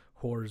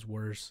 "Whore is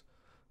worse."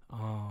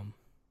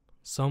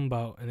 Some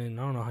about, and then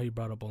I don't know how you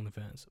brought up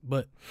OnlyFans,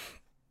 but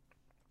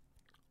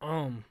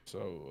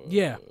So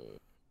yeah,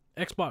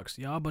 Xbox,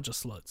 y'all a bunch of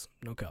sluts,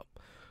 no cap.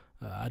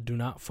 I do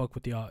not fuck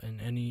with y'all in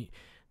any,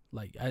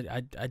 like,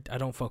 I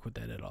don't fuck with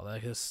that at all.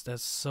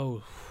 That's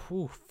so,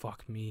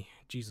 fuck me,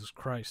 Jesus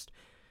Christ,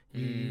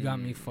 you got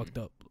me fucked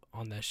up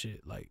on that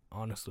shit. Like,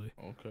 honestly,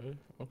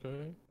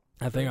 Okay.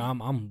 I think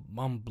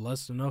I'm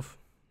blessed enough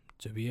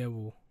to be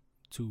able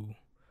to,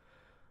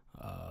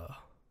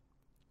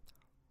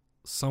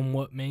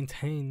 somewhat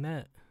maintain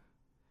that.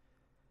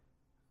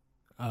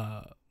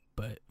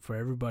 But for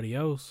everybody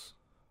else,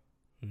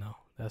 no,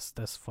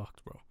 that's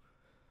fucked, bro.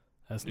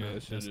 That shit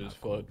That's not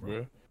just cool, fucked,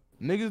 bro.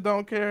 Niggas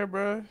don't care,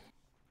 bro.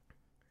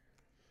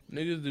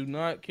 Niggas do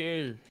not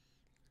care.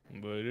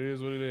 But it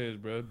is what it is,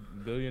 bro.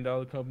 $1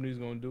 billion companies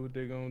gonna do what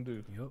they gonna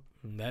do. Yep.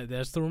 And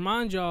that's to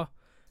remind y'all,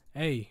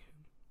 hey,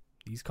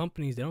 these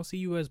companies, they don't see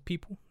you as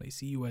people, they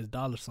see you as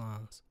dollar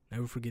signs.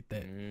 Never forget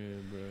that. Yeah,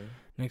 bro.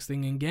 Next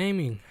thing in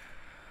gaming,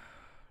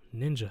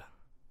 Ninja.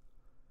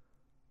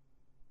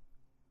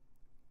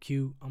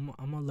 Q, I'm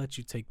gonna let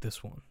you take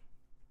this one.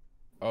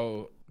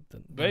 Oh, The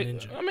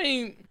Ninja. I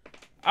mean,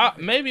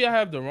 maybe I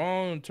have the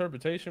wrong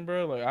interpretation,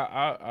 bro. Like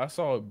I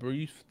saw a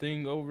brief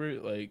thing over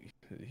it. Like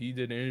he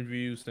did an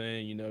interview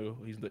saying,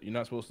 you're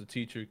not supposed to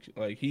teach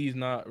like he's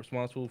not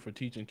responsible for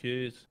teaching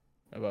kids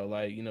about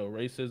like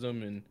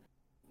racism and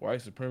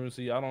white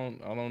supremacy. I don't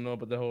know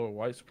about the whole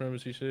white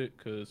supremacy shit,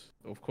 because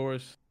of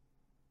course,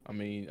 I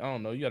mean, I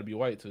don't know. You got to be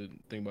white to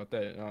think about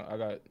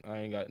that. I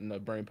ain't got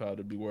enough brain power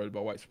to be worried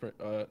about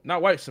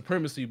not white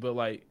supremacy, but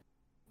like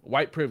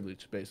white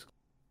privilege, basically.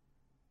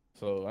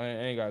 So I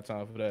ain't got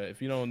time for that.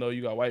 If you don't know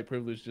you got white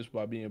privilege just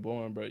by being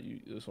born, bro,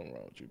 there's something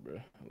wrong with you,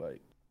 bro.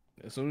 Like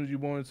as soon as you're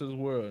born into this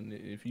world, and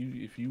if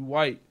you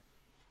white,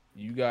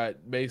 you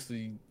got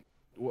basically,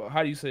 well,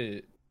 how do you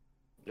say it?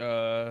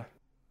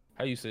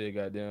 How you say it?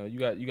 Goddamn,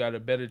 you got a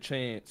better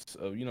chance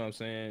of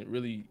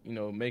really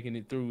making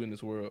it through in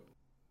this world.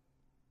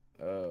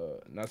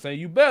 Not saying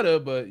you better,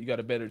 but you got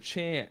a better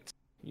chance.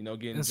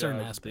 Getting In certain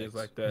jobs, aspects, things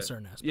like that. In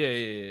certain aspects.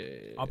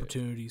 Yeah.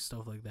 Opportunities,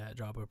 stuff like that,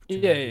 job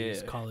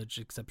opportunities, Yeah. college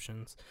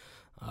exceptions,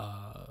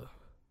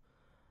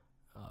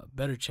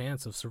 better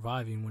chance of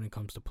surviving when it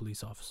comes to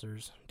police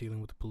officers,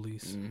 dealing with the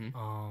police,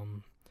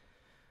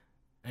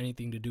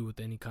 anything to do with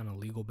any kind of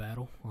legal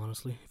battle,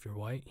 honestly. If you're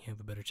white, you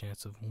have a better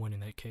chance of winning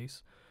that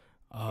case.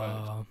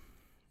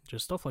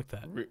 Just stuff like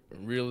that.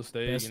 Real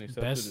estate.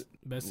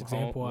 Best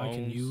example I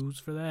can use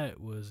for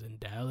that was in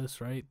Dallas,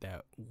 right?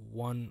 That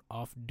one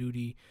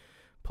off-duty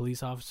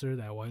police officer,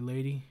 that white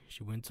lady,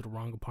 she went to the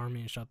wrong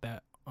apartment and shot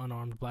that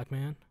unarmed black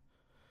man,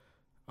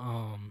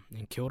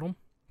 and killed him.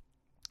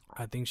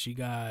 I think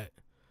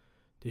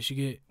did she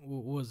get,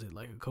 what was it,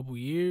 like a couple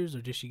years,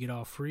 or did she get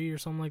off free or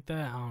something like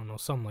that? I don't know,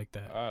 something like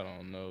that. I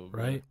don't know,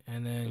 bro. Right?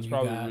 And then it's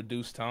probably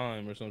reduced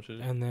time or some shit.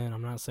 And then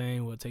I'm not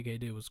saying what TK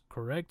did was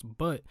correct,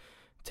 but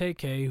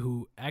TK,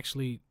 who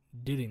actually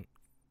didn't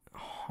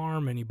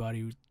harm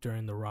anybody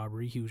during the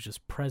robbery, he was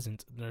just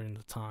present during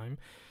the time,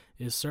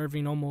 is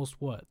serving almost,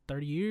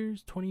 30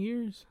 years, 20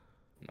 years?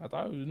 I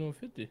thought he was doing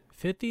 50.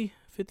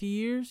 50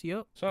 years?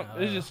 Yep.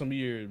 It's just some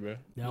years, bro.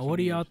 Now, what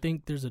do y'all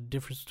think there's a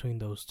difference between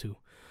those two?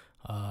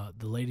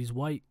 The lady's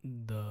white,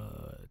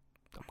 I'm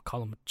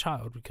calling him a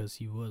child because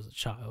he was a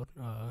child.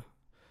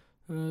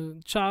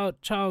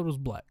 Child was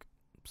black.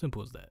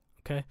 Simple as that,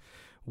 okay?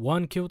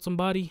 One killed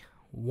somebody,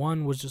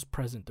 one was just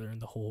present during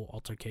the whole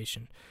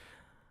altercation.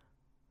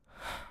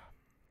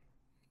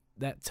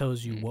 That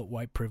tells you what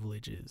white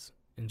privilege is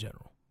in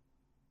general.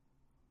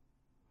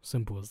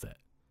 Simple as that.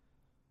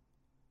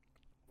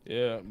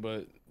 Yeah,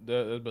 but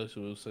that's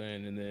basically what I was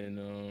saying. And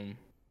then,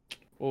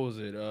 what was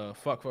it?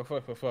 Fuck.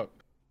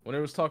 When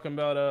they was talking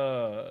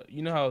about,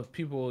 you know how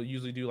people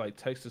usually do like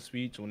text to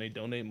speech when they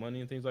donate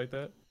money and things like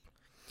that?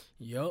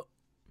 Yup.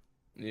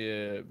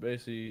 Yeah,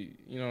 basically,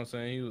 you know what I'm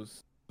saying? He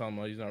was talking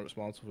about he's not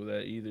responsible for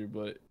that either,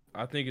 but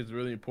I think it's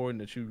really important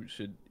that you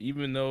should,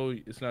 even though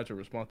it's not your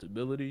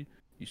responsibility,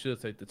 you should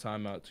take the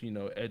time out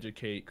to,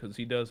 educate, because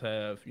he does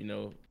have,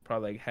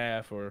 probably like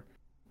half, or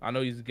I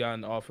know he's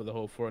gotten off of the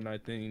whole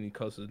Fortnite thing and he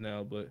cusses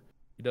now, but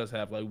he does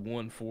have like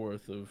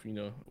 1/4 of,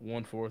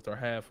 1/4 or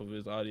half of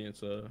his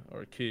audience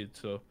are kids.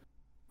 So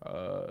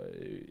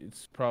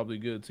it's probably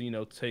good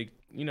to take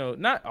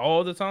not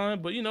all the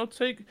time, but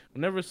take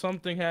whenever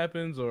something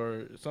happens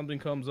or something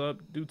comes up,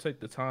 do take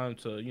the time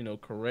to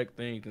correct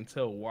things and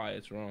tell why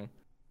it's wrong,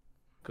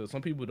 because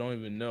some people don't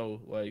even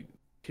know, like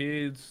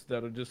kids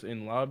that are just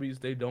in lobbies,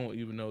 they don't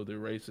even know they're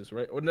racist,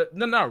 right? Or not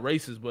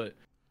racist, but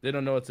they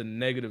don't know it's a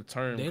negative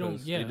term They don't.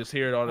 because Yeah, they just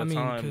hear it all the I mean,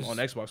 time on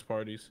Xbox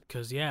parties.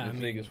 Cause yeah, They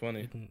think it's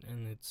funny.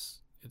 and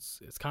it's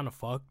kind of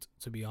fucked,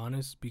 to be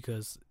honest,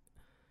 because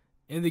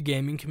in the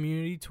gaming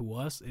community, to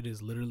us, it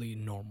is literally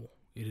normal.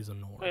 It is a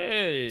norm.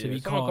 Hey, to be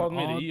someone called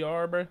called me the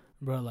ER, bro.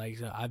 Bro, like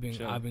I've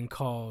Chill. been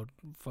called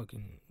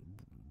fucking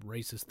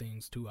racist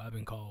things too. I've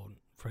been called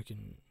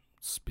freaking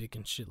spick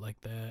and shit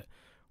like that.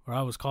 Or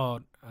I was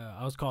called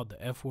the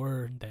F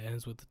word that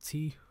ends with the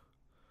T,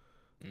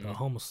 the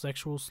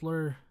homosexual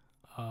slur.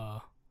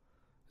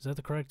 Is that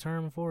the correct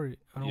term for it?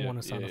 I don't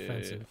want to sound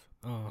offensive.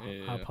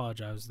 Yeah. I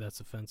apologize if that's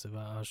offensive.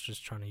 I was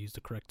just trying to use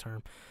the correct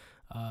term.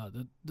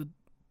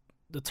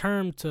 The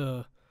term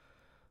to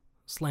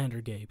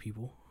slander gay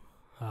people,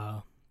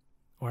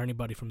 or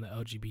anybody from the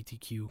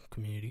LGBTQ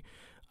community.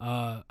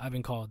 I've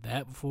been called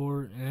that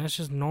before, and that's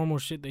just normal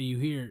shit that you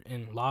hear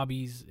in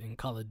lobbies, in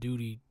Call of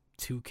Duty,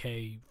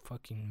 2K,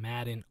 fucking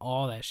Madden,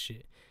 all that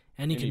shit.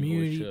 Any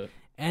community,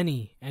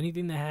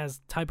 anything that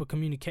has type of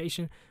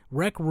communication.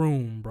 Rec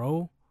Room,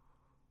 bro.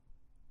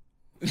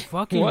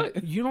 Fucking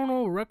what? You don't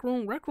know Rec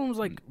Room? Rec Room's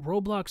like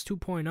Roblox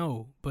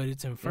 2.0, but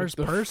it's in first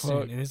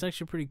person, and it's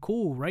actually pretty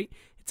cool, right?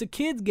 It's a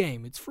kids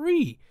game. It's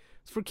free.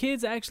 It's for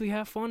kids to actually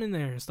have fun in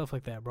there and stuff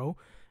like that, bro.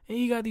 And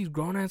you got these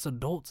grown ass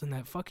adults in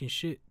that fucking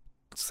shit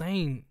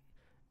saying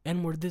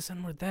N-word this,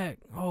 N-word that.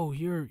 Oh,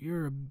 you're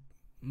a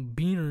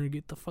beaner.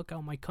 Get the fuck out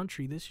of my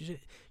country. This shit.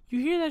 You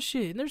hear that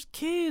shit, and there's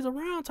kids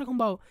around talking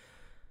about,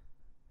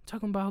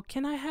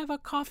 can I have a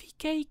coffee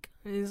cake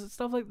and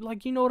stuff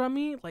like you know what I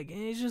mean? Like,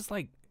 and it's just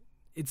like,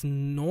 it's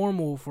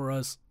normal for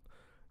us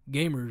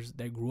gamers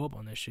that grew up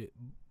on that shit.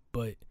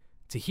 But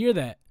to hear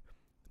that,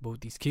 but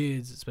with these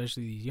kids,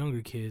 especially these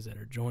younger kids that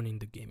are joining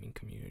the gaming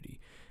community,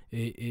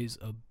 it is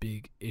a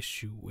big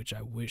issue, which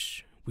I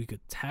wish we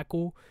could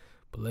tackle.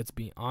 But let's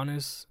be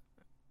honest,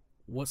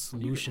 what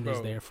solution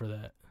is there for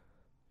that?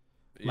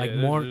 Like,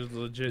 there's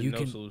legit you no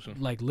can, solution.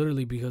 like,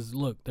 literally, because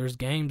look, there's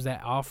games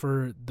that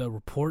offer the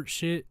report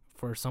shit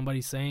for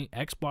somebody saying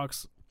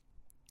Xbox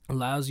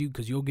allows you,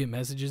 because you'll get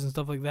messages and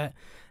stuff like that.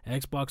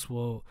 Xbox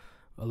will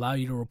allow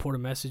you to report a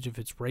message if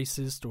it's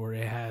racist or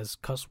it has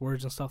cuss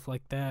words and stuff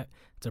like that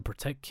to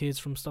protect kids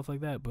from stuff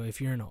like that. But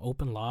if you're in an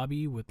open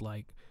lobby with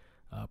like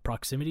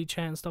proximity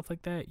chat and stuff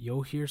like that,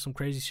 you'll hear some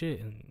crazy shit,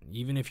 and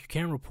even if you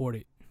can report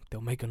it, they'll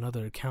make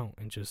another account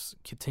and just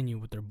continue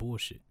with their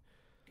bullshit.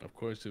 Of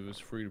course, if it's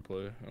free to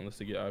play, unless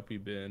they get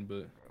IP banned,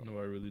 but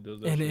nobody really does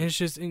that. And shit.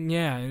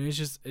 it's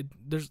just,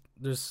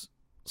 there's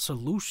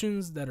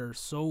solutions that are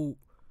so.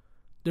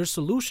 There's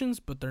solutions,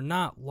 but they're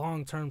not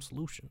long-term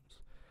solutions.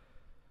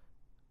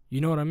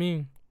 You know what I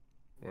mean?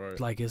 Right.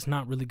 Like, it's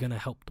not really going to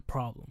help the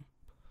problem.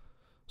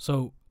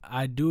 So,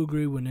 I do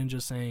agree with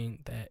Ninja saying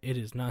that it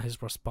is not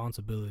his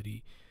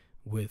responsibility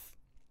with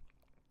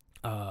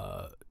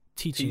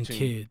teaching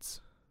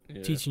kids,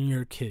 teaching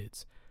your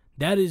kids.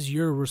 That is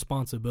your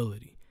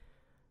responsibility.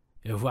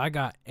 If I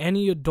got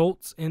any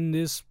adults in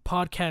this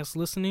podcast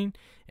listening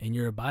and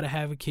you're about to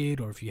have a kid,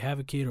 or if you have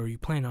a kid or you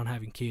plan on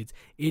having kids,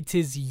 it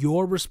is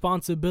your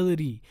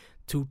responsibility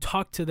to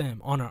talk to them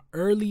on an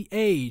early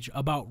age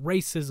about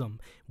racism,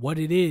 what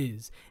it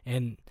is,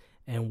 and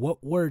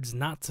what words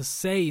not to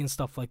say and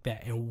stuff like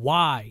that, and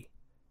why.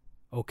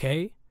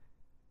 Okay?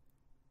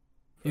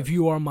 If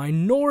you are a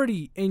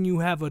minority and you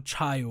have a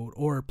child,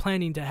 or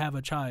planning to have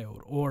a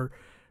child, or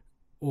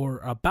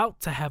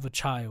about to have a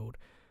child,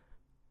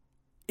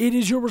 it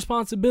is your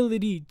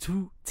responsibility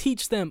to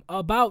teach them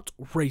about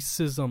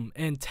racism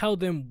and tell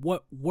them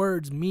what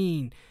words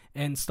mean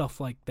and stuff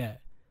like that,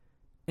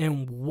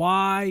 and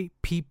why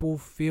people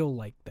feel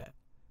like that,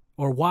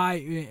 or why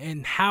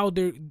and how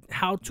to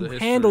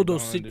handle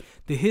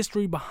the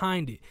history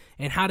behind it,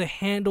 and how to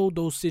handle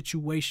those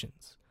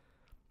situations,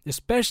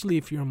 especially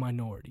if you're a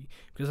minority.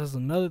 Because that's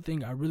another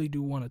thing I really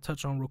do want to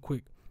touch on real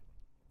quick,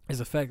 is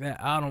the fact that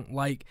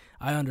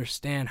I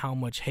understand how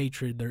much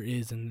hatred there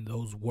is in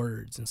those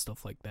words and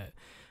stuff like that.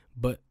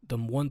 But the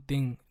one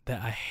thing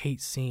that I hate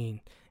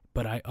seeing,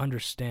 but I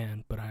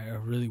understand, but I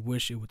really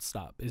wish it would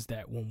stop, is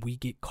that when we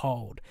get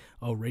called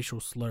a racial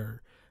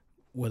slur,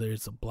 whether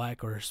it's a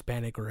black or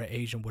Hispanic or an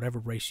Asian, whatever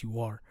race you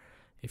are,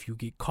 if you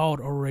get called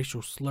a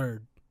racial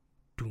slur,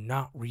 do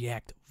not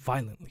react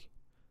violently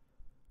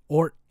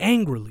or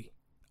angrily.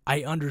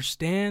 I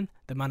understand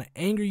the amount of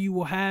anger you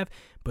will have,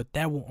 but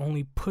that will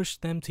only push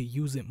them to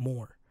use it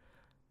more.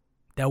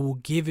 that will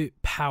give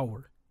it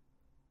power.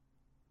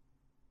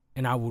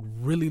 And I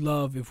would really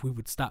love if we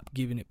would stop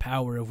giving it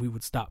power, if we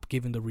would stop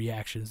giving the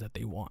reactions that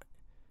they want.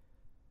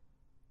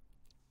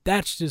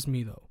 That's just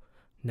me, though.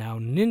 Now,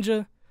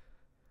 Ninja,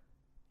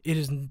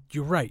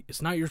 you're right.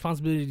 It's not your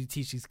responsibility to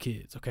teach these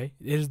kids, okay?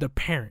 It is the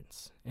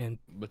parents.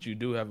 But you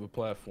do have a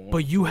platform.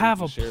 But you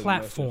have a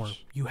platform.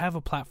 You have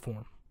a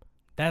platform.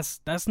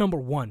 That's number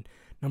one.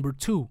 Number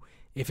two,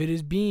 if it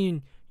is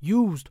being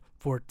used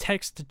for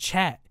text to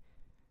chat,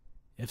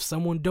 if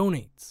someone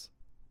donates,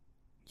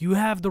 you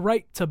have the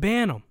right to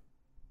ban them.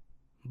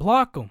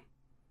 Block them.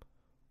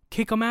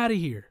 Kick them out of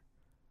here.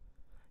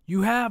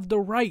 You have the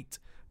right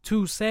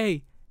to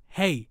say,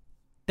 hey,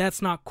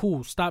 that's not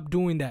cool. Stop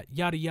doing that.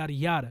 Yada, yada,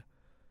 yada.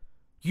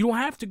 You don't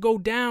have to go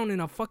down in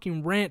a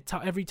fucking rant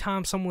every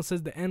time someone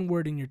says the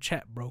N-word in your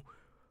chat, bro.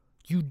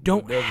 You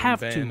don't have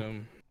to.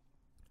 Them.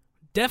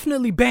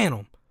 Definitely ban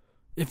them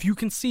if you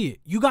can see it.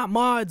 You got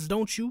mods,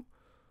 don't you?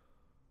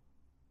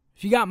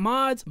 If you got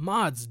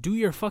mods, do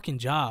your fucking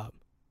job.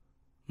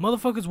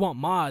 Motherfuckers want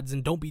mods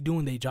and don't be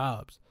doing their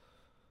jobs.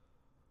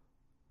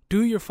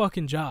 Do your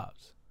fucking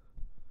jobs.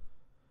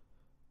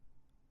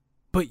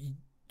 But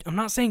I'm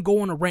not saying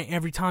go on a rant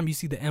every time you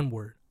see the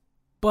N-word.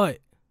 But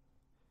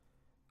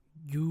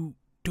you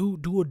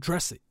do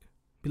address it.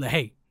 Be like,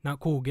 hey, not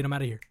cool, get him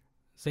out of here.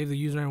 Save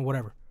the username,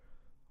 whatever.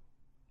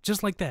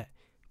 Just like that.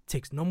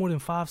 Takes no more than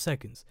 5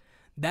 seconds.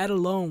 That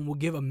alone will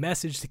give a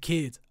message to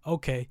kids.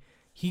 Okay,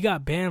 he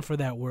got banned for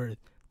that word.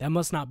 That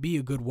must not be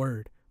a good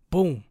word.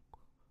 Boom.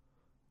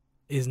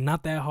 It is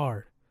not that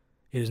hard.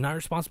 It is not your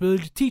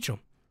responsibility to teach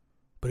them.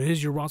 But it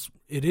is your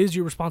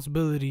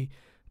responsibility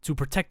to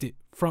protect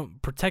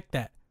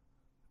that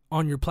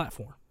on your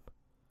platform.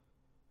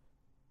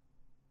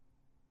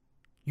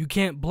 You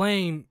can't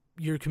blame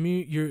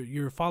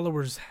your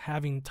followers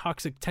having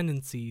toxic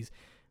tendencies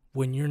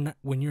when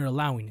you're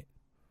allowing it,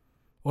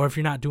 or if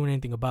you're not doing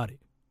anything about it.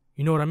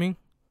 You know what I mean?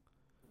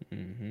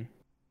 Mm-hmm.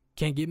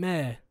 Can't get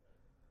mad.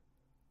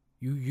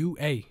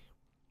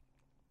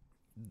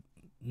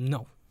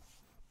 No.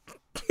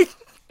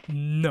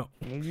 No.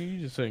 You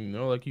just saying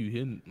no like you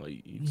hitting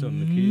like you telling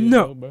the kids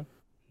no, bro.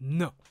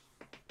 No.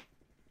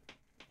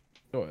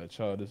 Oh, that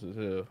childish as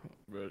hell,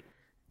 bro.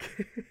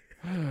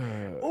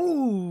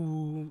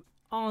 Ooh,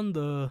 on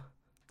the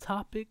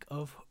topic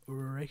of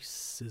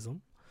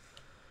racism,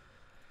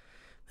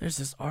 there's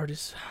this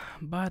artist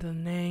by the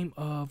name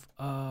of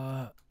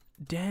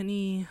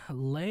Danny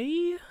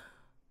Lay.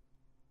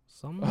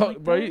 Something like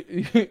bro,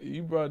 that.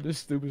 you brought this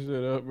stupid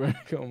shit up, bro.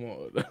 Come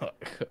on, dog.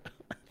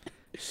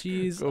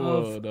 She's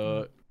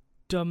of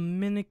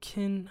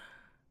Dominican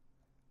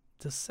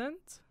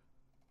descent.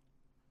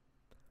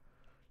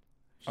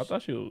 I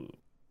thought she was.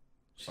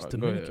 She's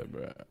Dominican. Go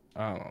ahead, bro.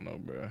 I don't know,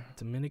 bro.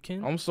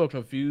 Dominican. I'm so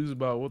confused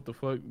about what the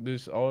fuck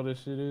all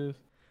this shit is.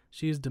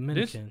 She is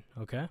Dominican.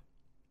 Okay.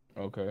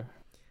 Okay.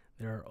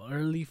 There are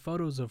early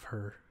photos of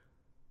her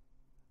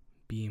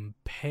being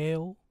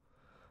pale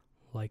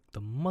like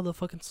the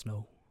motherfucking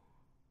snow.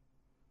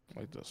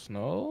 Like the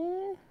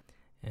snow?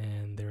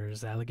 And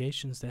there's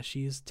allegations that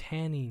she is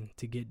tanning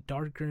to get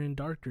darker and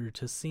darker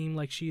to seem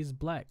like she is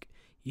black,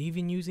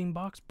 even using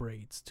box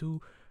braids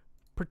to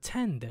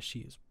pretend that she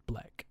is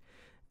black.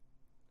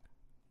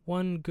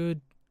 One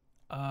good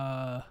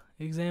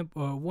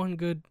example, or one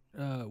good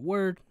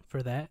word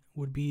for that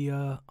would be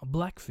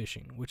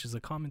blackfishing, which is a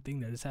common thing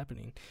that is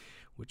happening,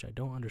 which I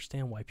don't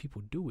understand why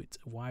people do it.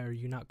 Why are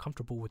you not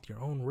comfortable with your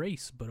own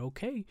race? But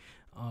okay,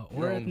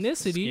 or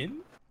ethnicity.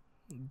 Skin?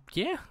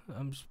 Yeah,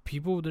 there's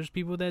people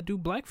that do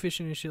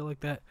blackfishing and shit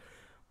like that.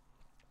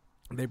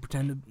 They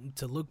pretend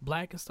to look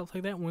black and stuff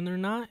like that when they're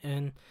not.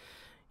 And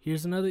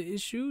here's another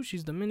issue.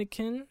 She's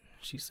Dominican.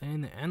 She's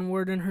saying the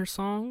N-word in her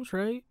songs,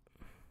 right?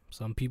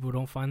 Some people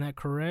don't find that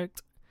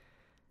correct.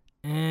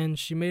 And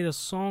she made a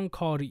song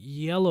called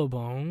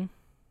Yellowbone,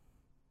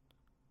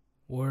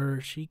 where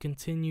she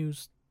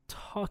continues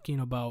talking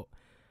about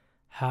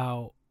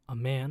how a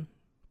man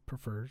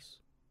prefers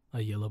a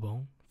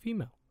yellowbone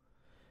female,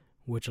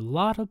 which a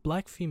lot of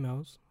black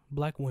females,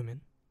 black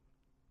women,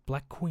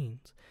 black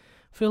queens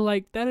feel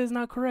like that is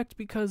not correct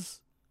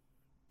because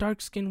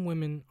dark-skinned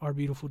women are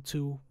beautiful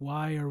too.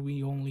 Why are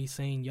we only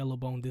saying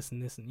yellowbone this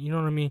and this? And you know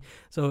what I mean?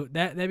 So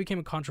that became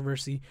a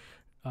controversy,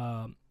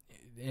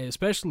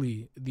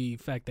 especially the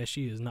fact that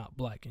she is not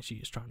black and she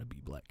is trying to be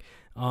black.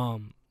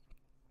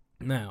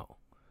 Now,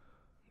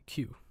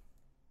 Q,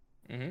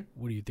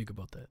 what do you think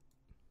about that?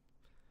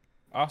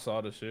 I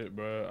saw the shit,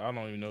 bro. I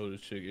don't even know who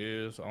this chick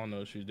is. I don't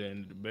know if she's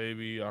dating the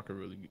baby. I could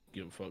really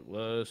give a fuck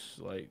less.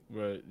 Like,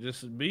 bro,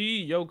 just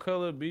be your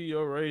color, be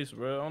your race,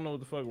 bro. I don't know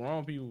what the fuck wrong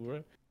with people,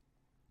 bro.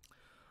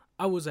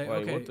 I was like,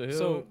 what the okay, hell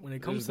so when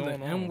it comes is to the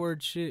going on?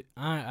 N-word shit,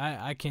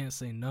 I can't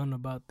say nothing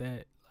about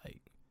that.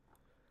 Like,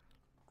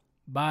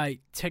 by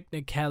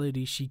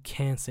technicality, she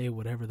can say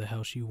whatever the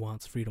hell she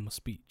wants, freedom of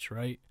speech,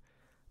 right?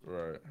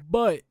 Right.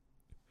 But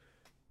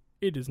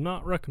it is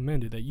not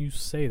recommended that you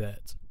say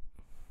that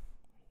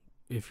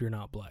if you're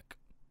not black.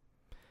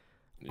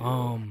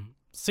 Yeah.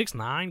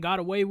 6ix9ine got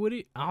away with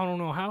it. I don't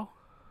know how.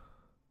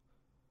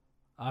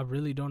 I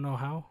really don't know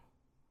how.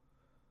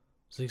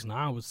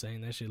 6ix9ine was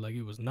saying that shit like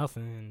it was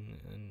nothing,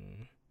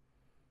 and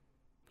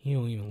he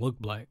don't even look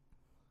black.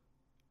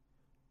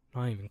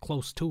 Not even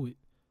close to it.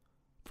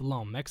 Full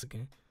on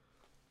Mexican.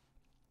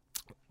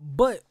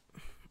 But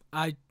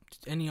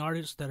any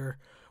artists that are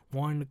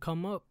wanting to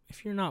come up,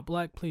 if you're not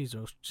black, please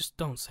just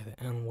don't say the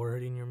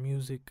N-word in your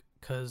music,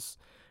 because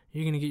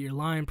you're going to get your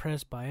line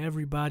pressed by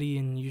everybody,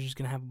 and you're just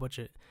going to have a bunch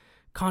of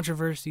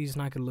controversies,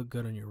 not going to look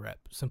good on your rap.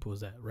 Simple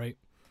as that, right?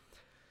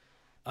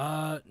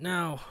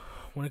 Now,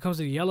 when it comes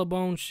to the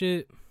Yellowbone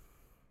shit,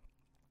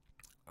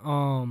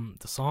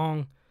 the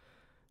song,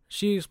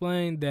 she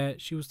explained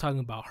that she was talking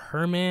about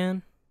her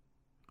man,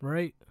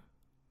 right?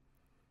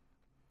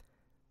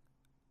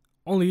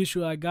 Only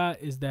issue I got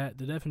is that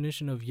the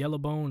definition of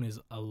Yellowbone is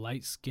a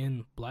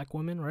light-skinned black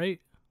woman, right?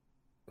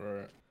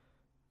 Right.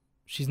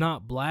 She's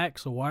not black,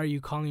 so why are you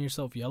calling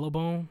yourself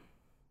Yellowbone?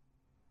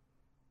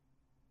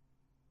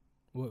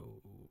 What?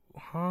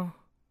 Huh?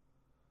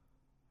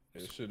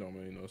 That shit don't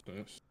make no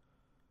sense.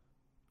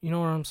 You know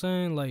what I'm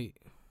saying? Like,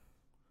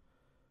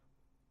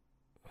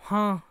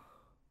 huh?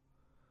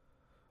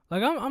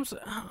 Like, I don't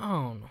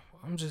know.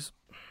 I'm just,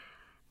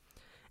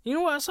 you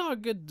know what? I saw a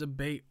good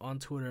debate on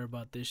Twitter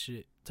about this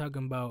shit,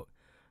 talking about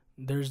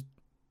there's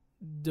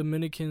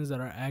Dominicans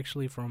that are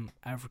actually from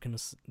African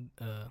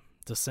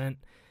descent,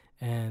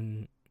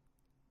 and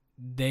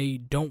they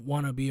don't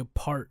want to be a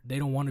part. They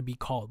don't want to be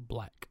called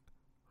black,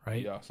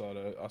 right? Yeah, I saw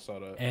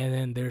that. And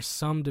then there's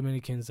some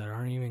Dominicans that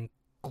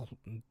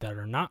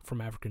are not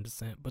from African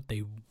descent, but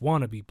they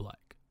want to be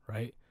black,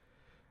 right?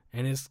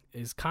 And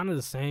it's kind of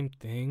the same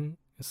thing,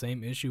 the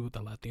same issue with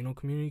the Latino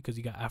community, because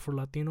you got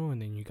Afro-Latino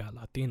and then you got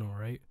Latino,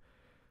 right?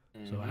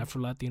 Mm-hmm. So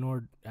Afro-Latino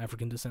or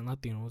African descent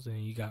Latinos,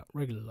 and you got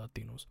regular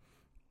Latinos.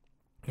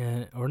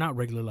 Or not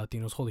regular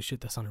Latinos. Holy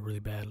shit, that sounded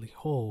really badly.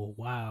 Oh,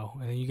 wow.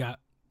 And then you got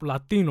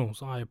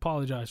Latinos. I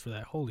apologize for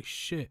that. Holy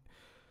shit.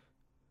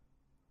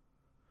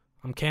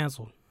 I'm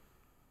canceled.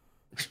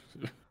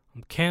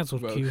 I'm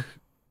canceled, bro, Q.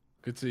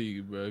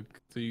 Continue, bro.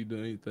 Continue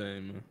doing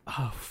anything, man.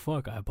 Oh,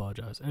 fuck. I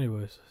apologize.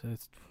 Anyways,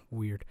 that's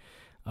weird.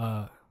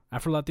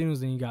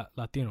 Afro-Latinos, then you got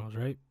Latinos,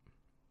 right?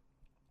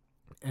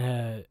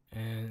 And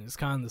it's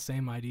kind of the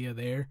same idea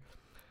there.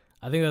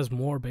 I think that's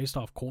more based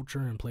off culture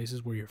and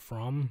places where you're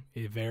from.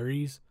 It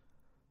varies.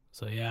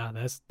 So yeah,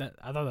 that's that.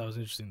 I thought that was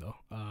interesting though.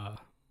 I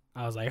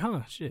was like,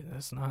 huh, shit,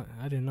 that's not.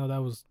 I didn't know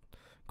that was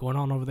going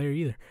on over there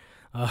either.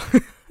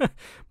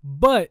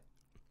 But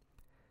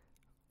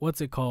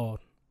what's it called?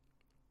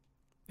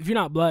 If you're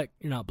not black,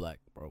 you're not black,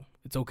 bro.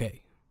 It's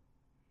okay.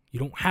 You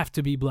don't have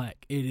to be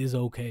black. It is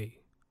okay.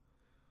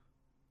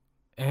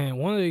 And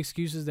one of the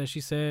excuses that she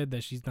said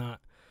that she's not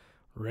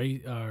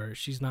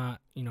she's not,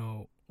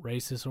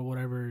 racist or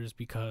whatever is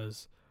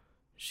because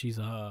she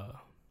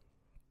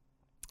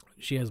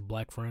has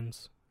black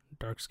friends,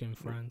 dark-skinned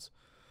friends.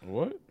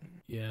 What?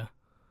 Yeah.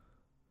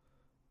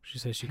 She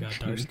says she got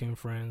dark-skinned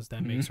friends.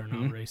 That makes her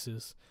not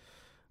racist.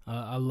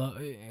 I love,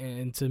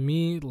 and to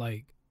me,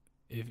 like,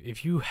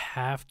 if you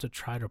have to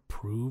try to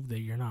prove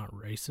that you're not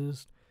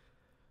racist,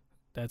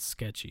 that's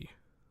sketchy.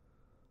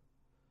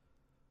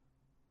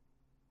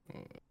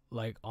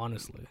 Like,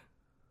 honestly.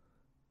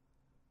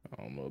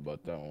 I don't know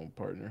about that one,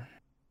 partner.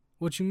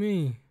 What you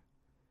mean?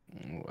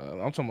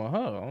 Well, I'm talking about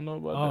her. I don't know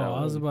about that one. Oh,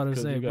 I was about to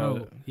say,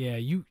 bro. Yeah,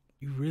 you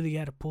really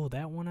had to pull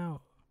that one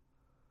out.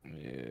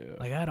 Yeah.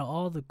 Like, out of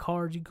all the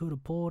cards you could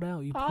have pulled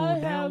out, you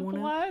pulled that one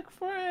out. I have black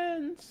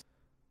friends.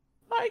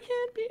 I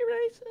can't be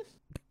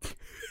racist.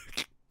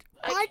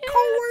 My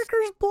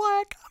coworker's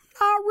black. I'm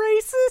not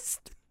racist.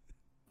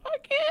 I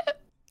can't.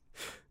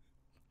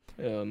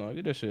 Hell no,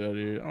 get that shit out of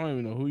here. I don't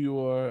even know who you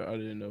are. I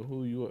didn't know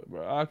who you are,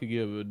 bro. I could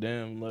give a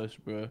damn less,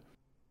 bro.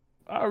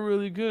 I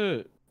really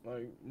could.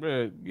 Like,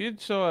 bro,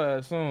 get your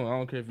ass on. I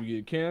don't care if you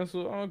get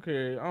canceled. I don't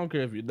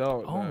care if your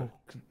dog. Oh.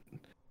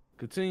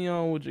 Continue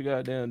on with your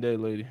goddamn day,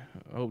 lady.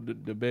 I hope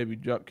the baby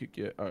drop kick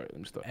you. All right, let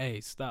me stop.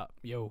 Hey, stop.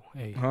 Yo,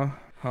 hey.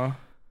 Huh?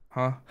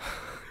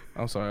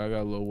 I'm sorry, I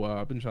got a little wild.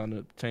 I've been trying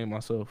to tame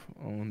myself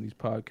on these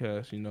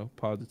podcasts,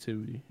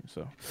 positivity.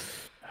 So,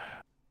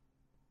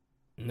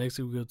 next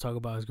thing we're going to talk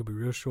about is going to be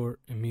real short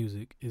in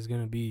music. It's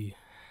going to be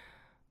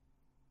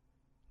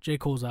J.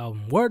 Cole's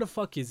album. Where the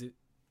fuck is it?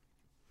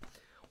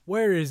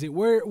 Where is it?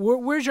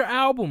 Where's your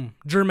album,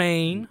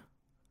 Jermaine?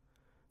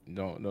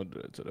 Don't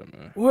do that to that,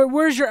 man.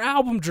 Where's your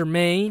album,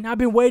 Jermaine? I've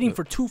been waiting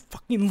for too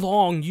fucking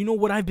long. You know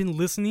what I've been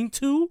listening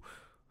to?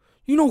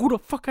 You know who the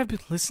fuck I've been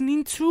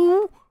listening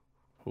to?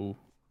 Who?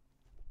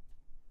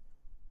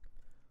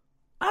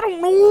 I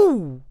don't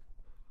know.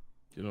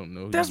 You don't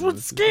know? That's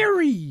what's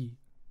scary.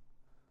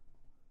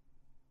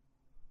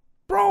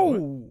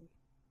 Bro.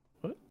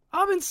 What?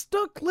 I've been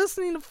stuck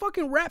listening to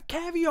fucking Rap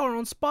Caviar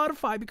on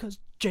Spotify because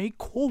J.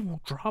 Cole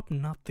won't drop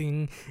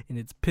nothing and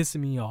it's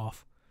pissing me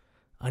off.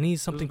 I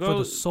need something for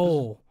the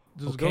soul.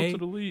 Just okay? go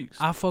to the leagues.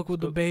 I fuck with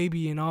the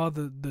Baby and all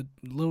the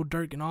Lil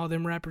Durk and all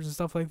them rappers and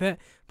stuff like that.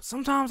 But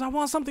sometimes I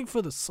want something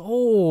for the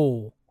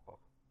soul.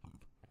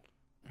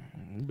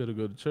 You better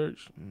go to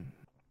church.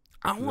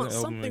 I want That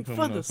album something ain't for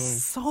coming the out soon.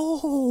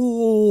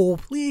 soul.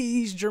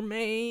 Please,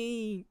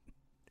 Jermaine.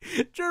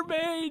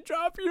 Jermaine,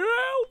 drop your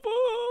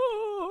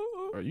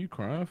album. Are you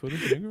crying for this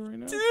nigga right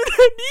now? Dude,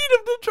 I need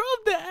him to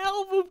drop the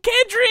album.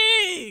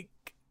 Kendrick!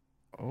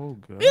 Oh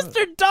god.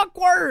 Mr.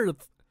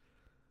 Duckworth!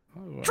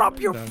 Oh, I Drop know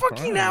your you're not fucking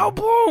crying.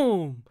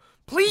 album!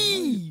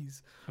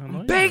 Please! I know I'm you're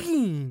not-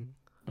 begging!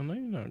 I know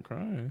you're not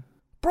crying.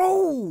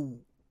 Bro!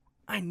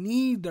 I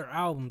need their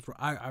albums. Bro.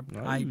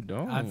 No, you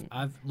don't.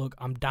 Look,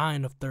 I'm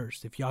dying of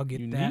thirst. If y'all get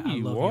You that, I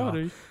need love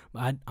water.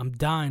 y'all. I'm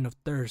dying of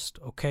thirst,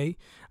 okay?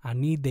 I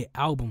need the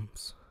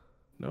albums.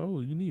 No,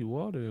 you need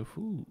water and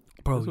food.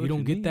 Bro, That's you what don't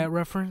you get need. that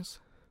reference?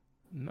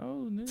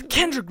 No, nigga.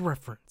 Kendrick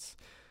reference.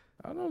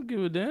 I don't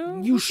give a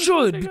damn. You What the fuck,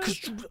 should, nigga?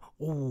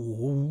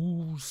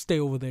 because stay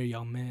over there,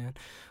 young man.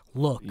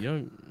 Look,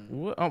 Young,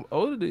 what? I'm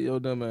older than your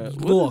dumb ass.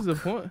 What Look. is the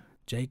point?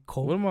 J.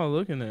 Cole, What am I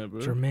looking at,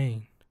 bro?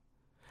 Jermaine,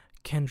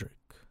 Kendrick,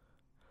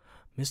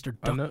 Mr.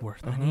 I know-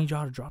 Duckworth. I uh-huh. need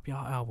y'all to drop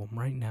y'all album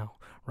right now,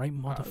 right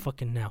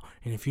motherfucking now.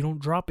 And if you don't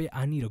drop it,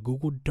 I need a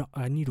Google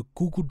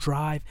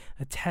Drive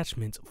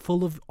attachment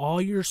full of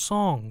all your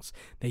songs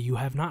that you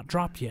have not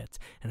dropped yet,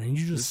 and I need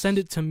you to send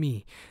it to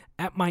me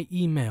at my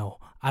email.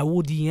 I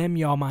will DM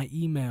y'all my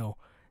email.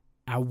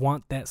 I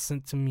want that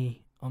sent to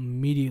me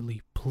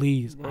immediately,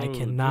 please. I Bro,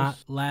 cannot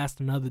just- last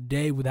another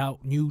day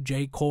without new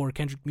J. Cole or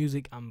Kendrick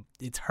music.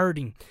 It's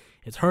hurting.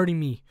 It's hurting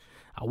me.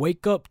 I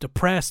wake up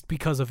depressed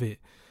because of it.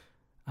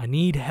 I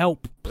need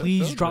help. That's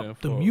Please your drop damn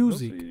the fault.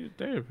 music. Go see your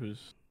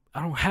therapist.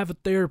 I don't have a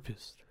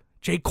therapist.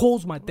 J.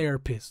 Cole's my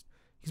therapist.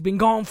 He's been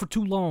gone for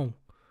too long.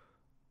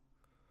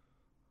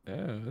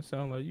 Yeah, that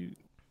sound like you.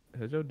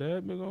 Has your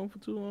dad been gone for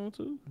too long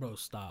too? Bro,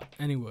 stop.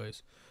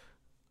 Anyways,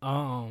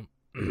 I'll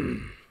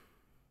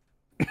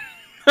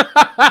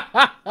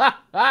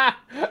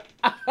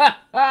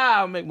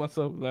make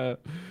myself laugh.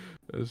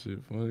 That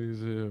shit funny as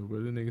hell,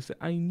 bro. The nigga said,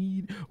 I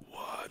need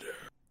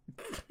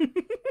water.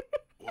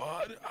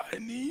 Water, I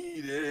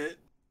need it.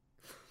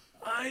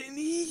 I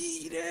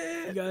need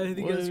it. you got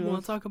anything What else you else?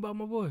 want to talk about,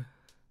 my boy?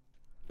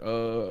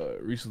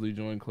 Recently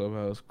joined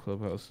Clubhouse.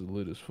 Clubhouse is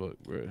lit as fuck,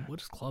 bro.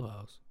 What is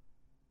Clubhouse?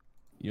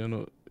 You don't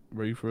know,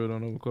 bro, you for real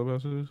don't know what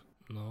Clubhouse is?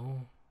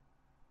 No.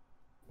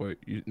 Wait,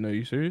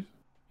 you serious?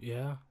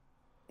 Yeah.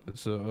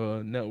 It's a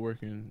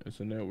networking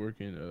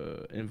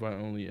invite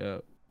only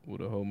app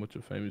with a whole bunch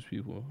of famous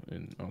people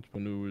and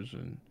entrepreneurs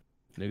and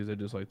niggas that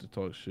just like to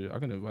talk shit. I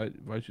can invite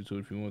you to it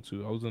if you want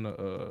to.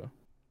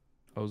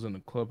 I was in a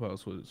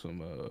Clubhouse with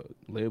some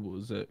label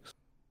execs,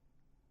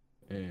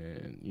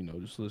 and you know,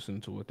 just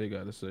listening to what they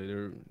got to say.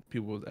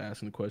 People was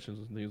asking questions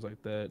and things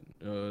like that.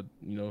 You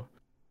know,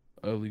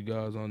 Ugly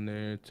Guys on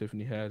there,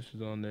 Tiffany Haddish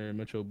is on there,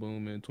 Metro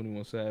Boomin,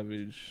 21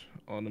 Savage,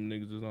 all them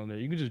niggas is on there.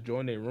 You can just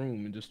join their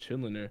room and just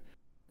chill in there.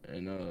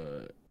 And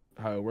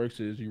how it works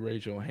is you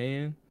raise your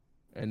hand,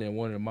 and then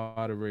one of the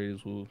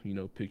moderators will, you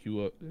know, pick you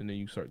up, and then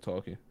you start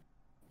talking.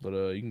 But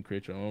you can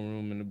create your own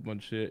room and a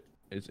bunch of shit.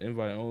 It's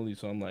invite only,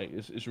 so I'm like,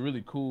 it's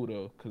really cool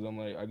though, cause I'm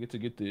like, I get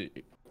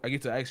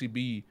to actually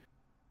be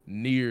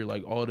near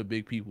like all the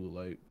big people.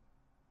 Like,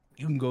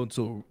 you can go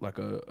to like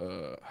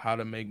a how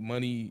to make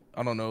money.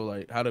 I don't know,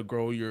 like how to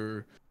grow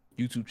your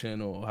YouTube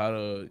channel, how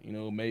to, you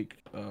know, make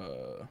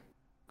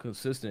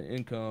consistent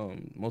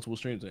income, multiple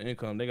streams of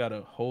income. They got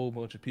a whole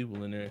bunch of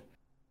people in there,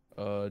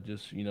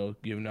 just, you know,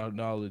 giving out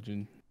knowledge.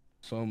 And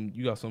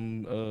you got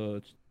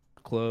some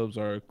clubs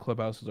or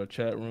clubhouses or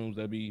chat rooms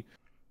that be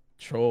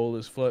troll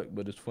as fuck,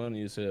 but it's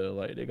funny as hell.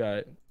 Like they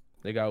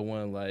got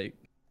one like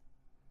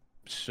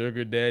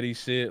sugar daddy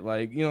shit,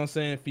 like, you know what I'm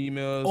saying,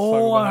 females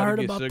talking about I how heard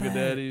to get about sugar that.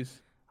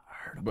 daddies. I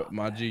heard But about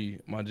my that. G,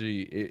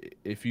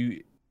 if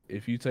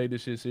you take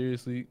this shit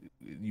seriously,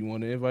 you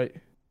want to invite?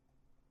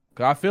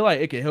 Cause I feel like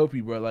it can help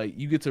you, bro. Like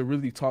you get to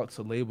really talk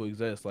to label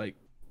execs, like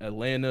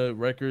Atlanta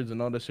Records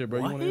and all that shit, bro.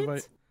 You want to What?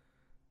 invite?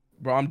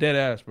 Bro, I'm dead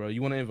ass, bro.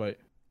 You want to invite?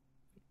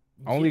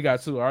 I only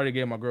got 2. I already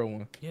gave my girl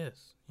one. Yes.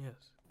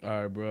 All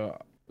right, bro.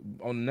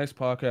 On the next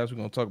podcast, we're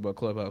gonna talk about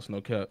Clubhouse,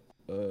 no cap.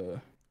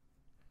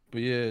 But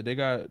yeah, they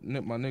got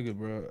my nigga,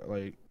 bro.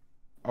 Like,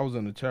 I was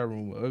in the chat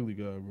room with Ugly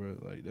Guy, bro.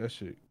 Like that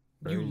shit.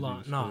 You crazy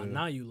lying? as Nah, hell.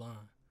 now you lying.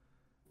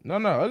 No,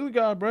 Ugly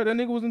Guy, bro. That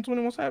nigga was in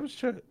 21 Savage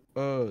chat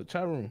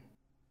room.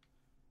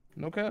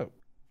 No cap.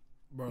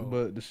 Bro.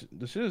 But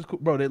the shit is cool,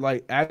 bro. They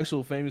like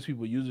actual famous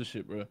people use this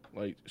shit, bro.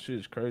 Like shit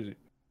is crazy.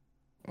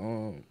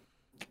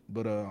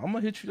 But I'm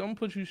gonna hit you. I'm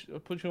gonna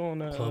put you on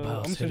that. I'm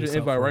Clubhouse, gonna send hit you us an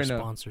up invite for right a now.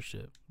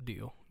 sponsorship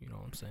deal. You know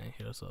what I'm saying?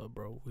 Hit us up,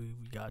 bro. We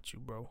got you,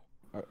 bro.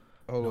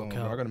 Hold No on,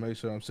 cap. bro. I gotta make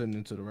sure I'm sending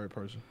it to the right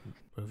person.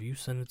 But if you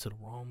send it to the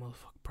wrong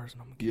motherfucking person,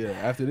 I'm gonna get Yeah,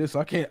 mad. after this,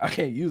 I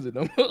can't use it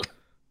no more.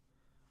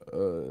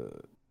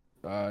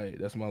 All right,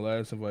 that's my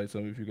last invite.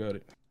 Tell me if you got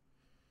it.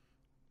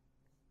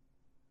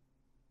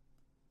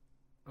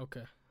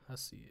 Okay, I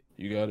see it.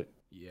 You got it.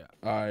 Yeah.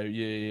 All right,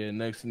 yeah.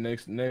 Next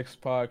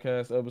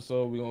podcast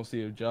episode, we gonna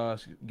see if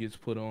Josh gets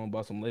put on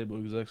by some label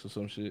execs or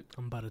some shit.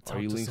 I'm about to Or talk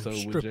he to links some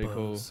up with J.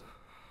 Cole. strippers.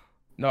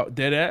 No,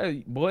 dead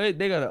ass, boy.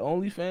 They got an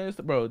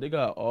OnlyFans, bro. They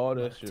got all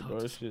that About to shit, talk bro.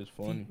 to This shit's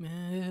funny.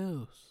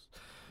 Females.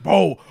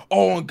 Bro,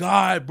 oh my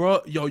God,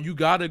 bro. Yo, you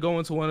gotta go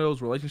into one of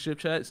those relationship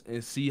chats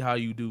and see how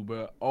you do,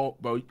 bro. Oh,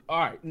 bro.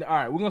 All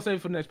right. We're gonna save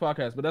it for the next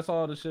podcast, but that's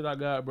all the shit I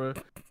got, bro.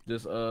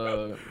 Just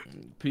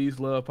peace,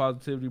 love,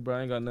 positivity, bro.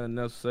 I ain't got nothing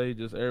else to say.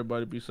 Just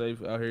everybody be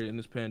safe out here in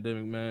this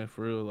pandemic, man.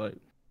 For real, like,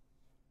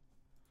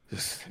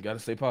 just gotta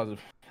stay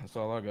positive. That's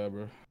all I got,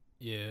 bro.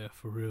 Yeah,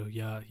 for real.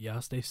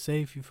 Y'all stay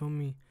safe, you feel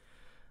me?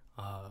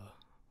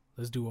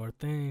 Let's do our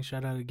thing.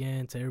 Shout out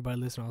again to everybody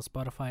listening on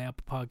Spotify,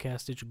 Apple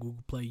Podcasts, Stitcher,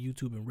 Google Play,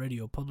 YouTube, and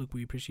Radio Public.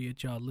 We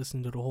appreciate y'all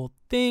listening to the whole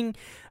thing.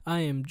 I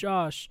am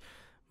Josh.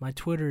 My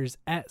Twitter is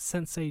at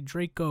Sensei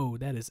Draco.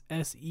 That is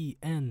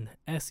SENSEIDRAKO.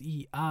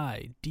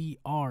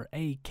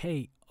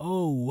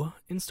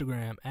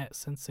 Instagram at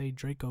Sensei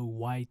Draco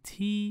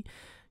YT.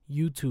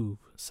 YouTube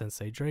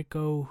Sensei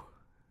Draco.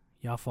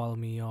 Y'all follow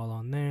me all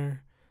on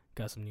there.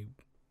 Got some new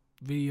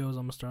videos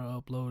I'm gonna start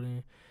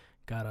uploading.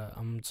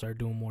 I'm gonna start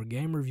doing more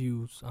game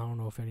reviews. I don't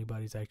know if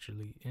anybody's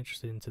actually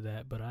interested into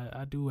that, but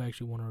I do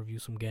actually want to review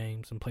some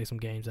games and play some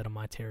games out of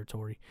my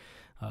territory,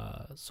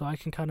 so I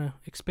can kind of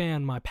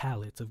expand my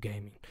palette of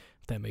gaming,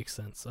 if that makes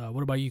sense.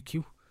 What about you,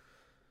 Q?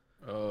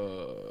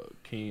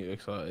 King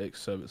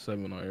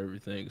XIX77 on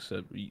everything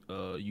except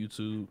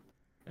YouTube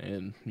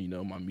and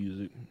my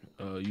music.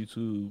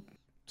 YouTube,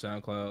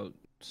 SoundCloud,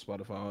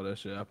 Spotify, all that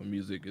shit. Apple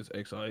Music is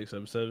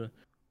XIX77.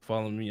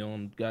 Follow me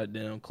on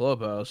goddamn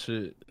Clubhouse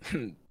shit.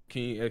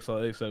 King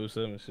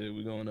XIX77 shit.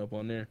 We going up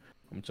on there.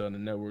 I'm trying to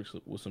network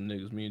with some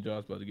niggas. Me and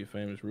Josh about to get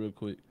famous real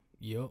quick.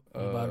 Yep,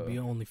 I'm about to be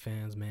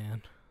OnlyFans,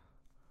 man.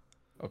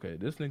 Okay,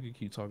 this nigga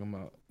keep talking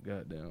about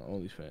goddamn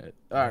OnlyFans.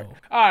 All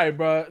right,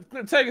 bro.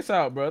 Take us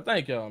out, bro.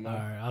 Thank y'all, man. All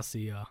right, I'll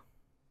see y'all.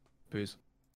 Peace.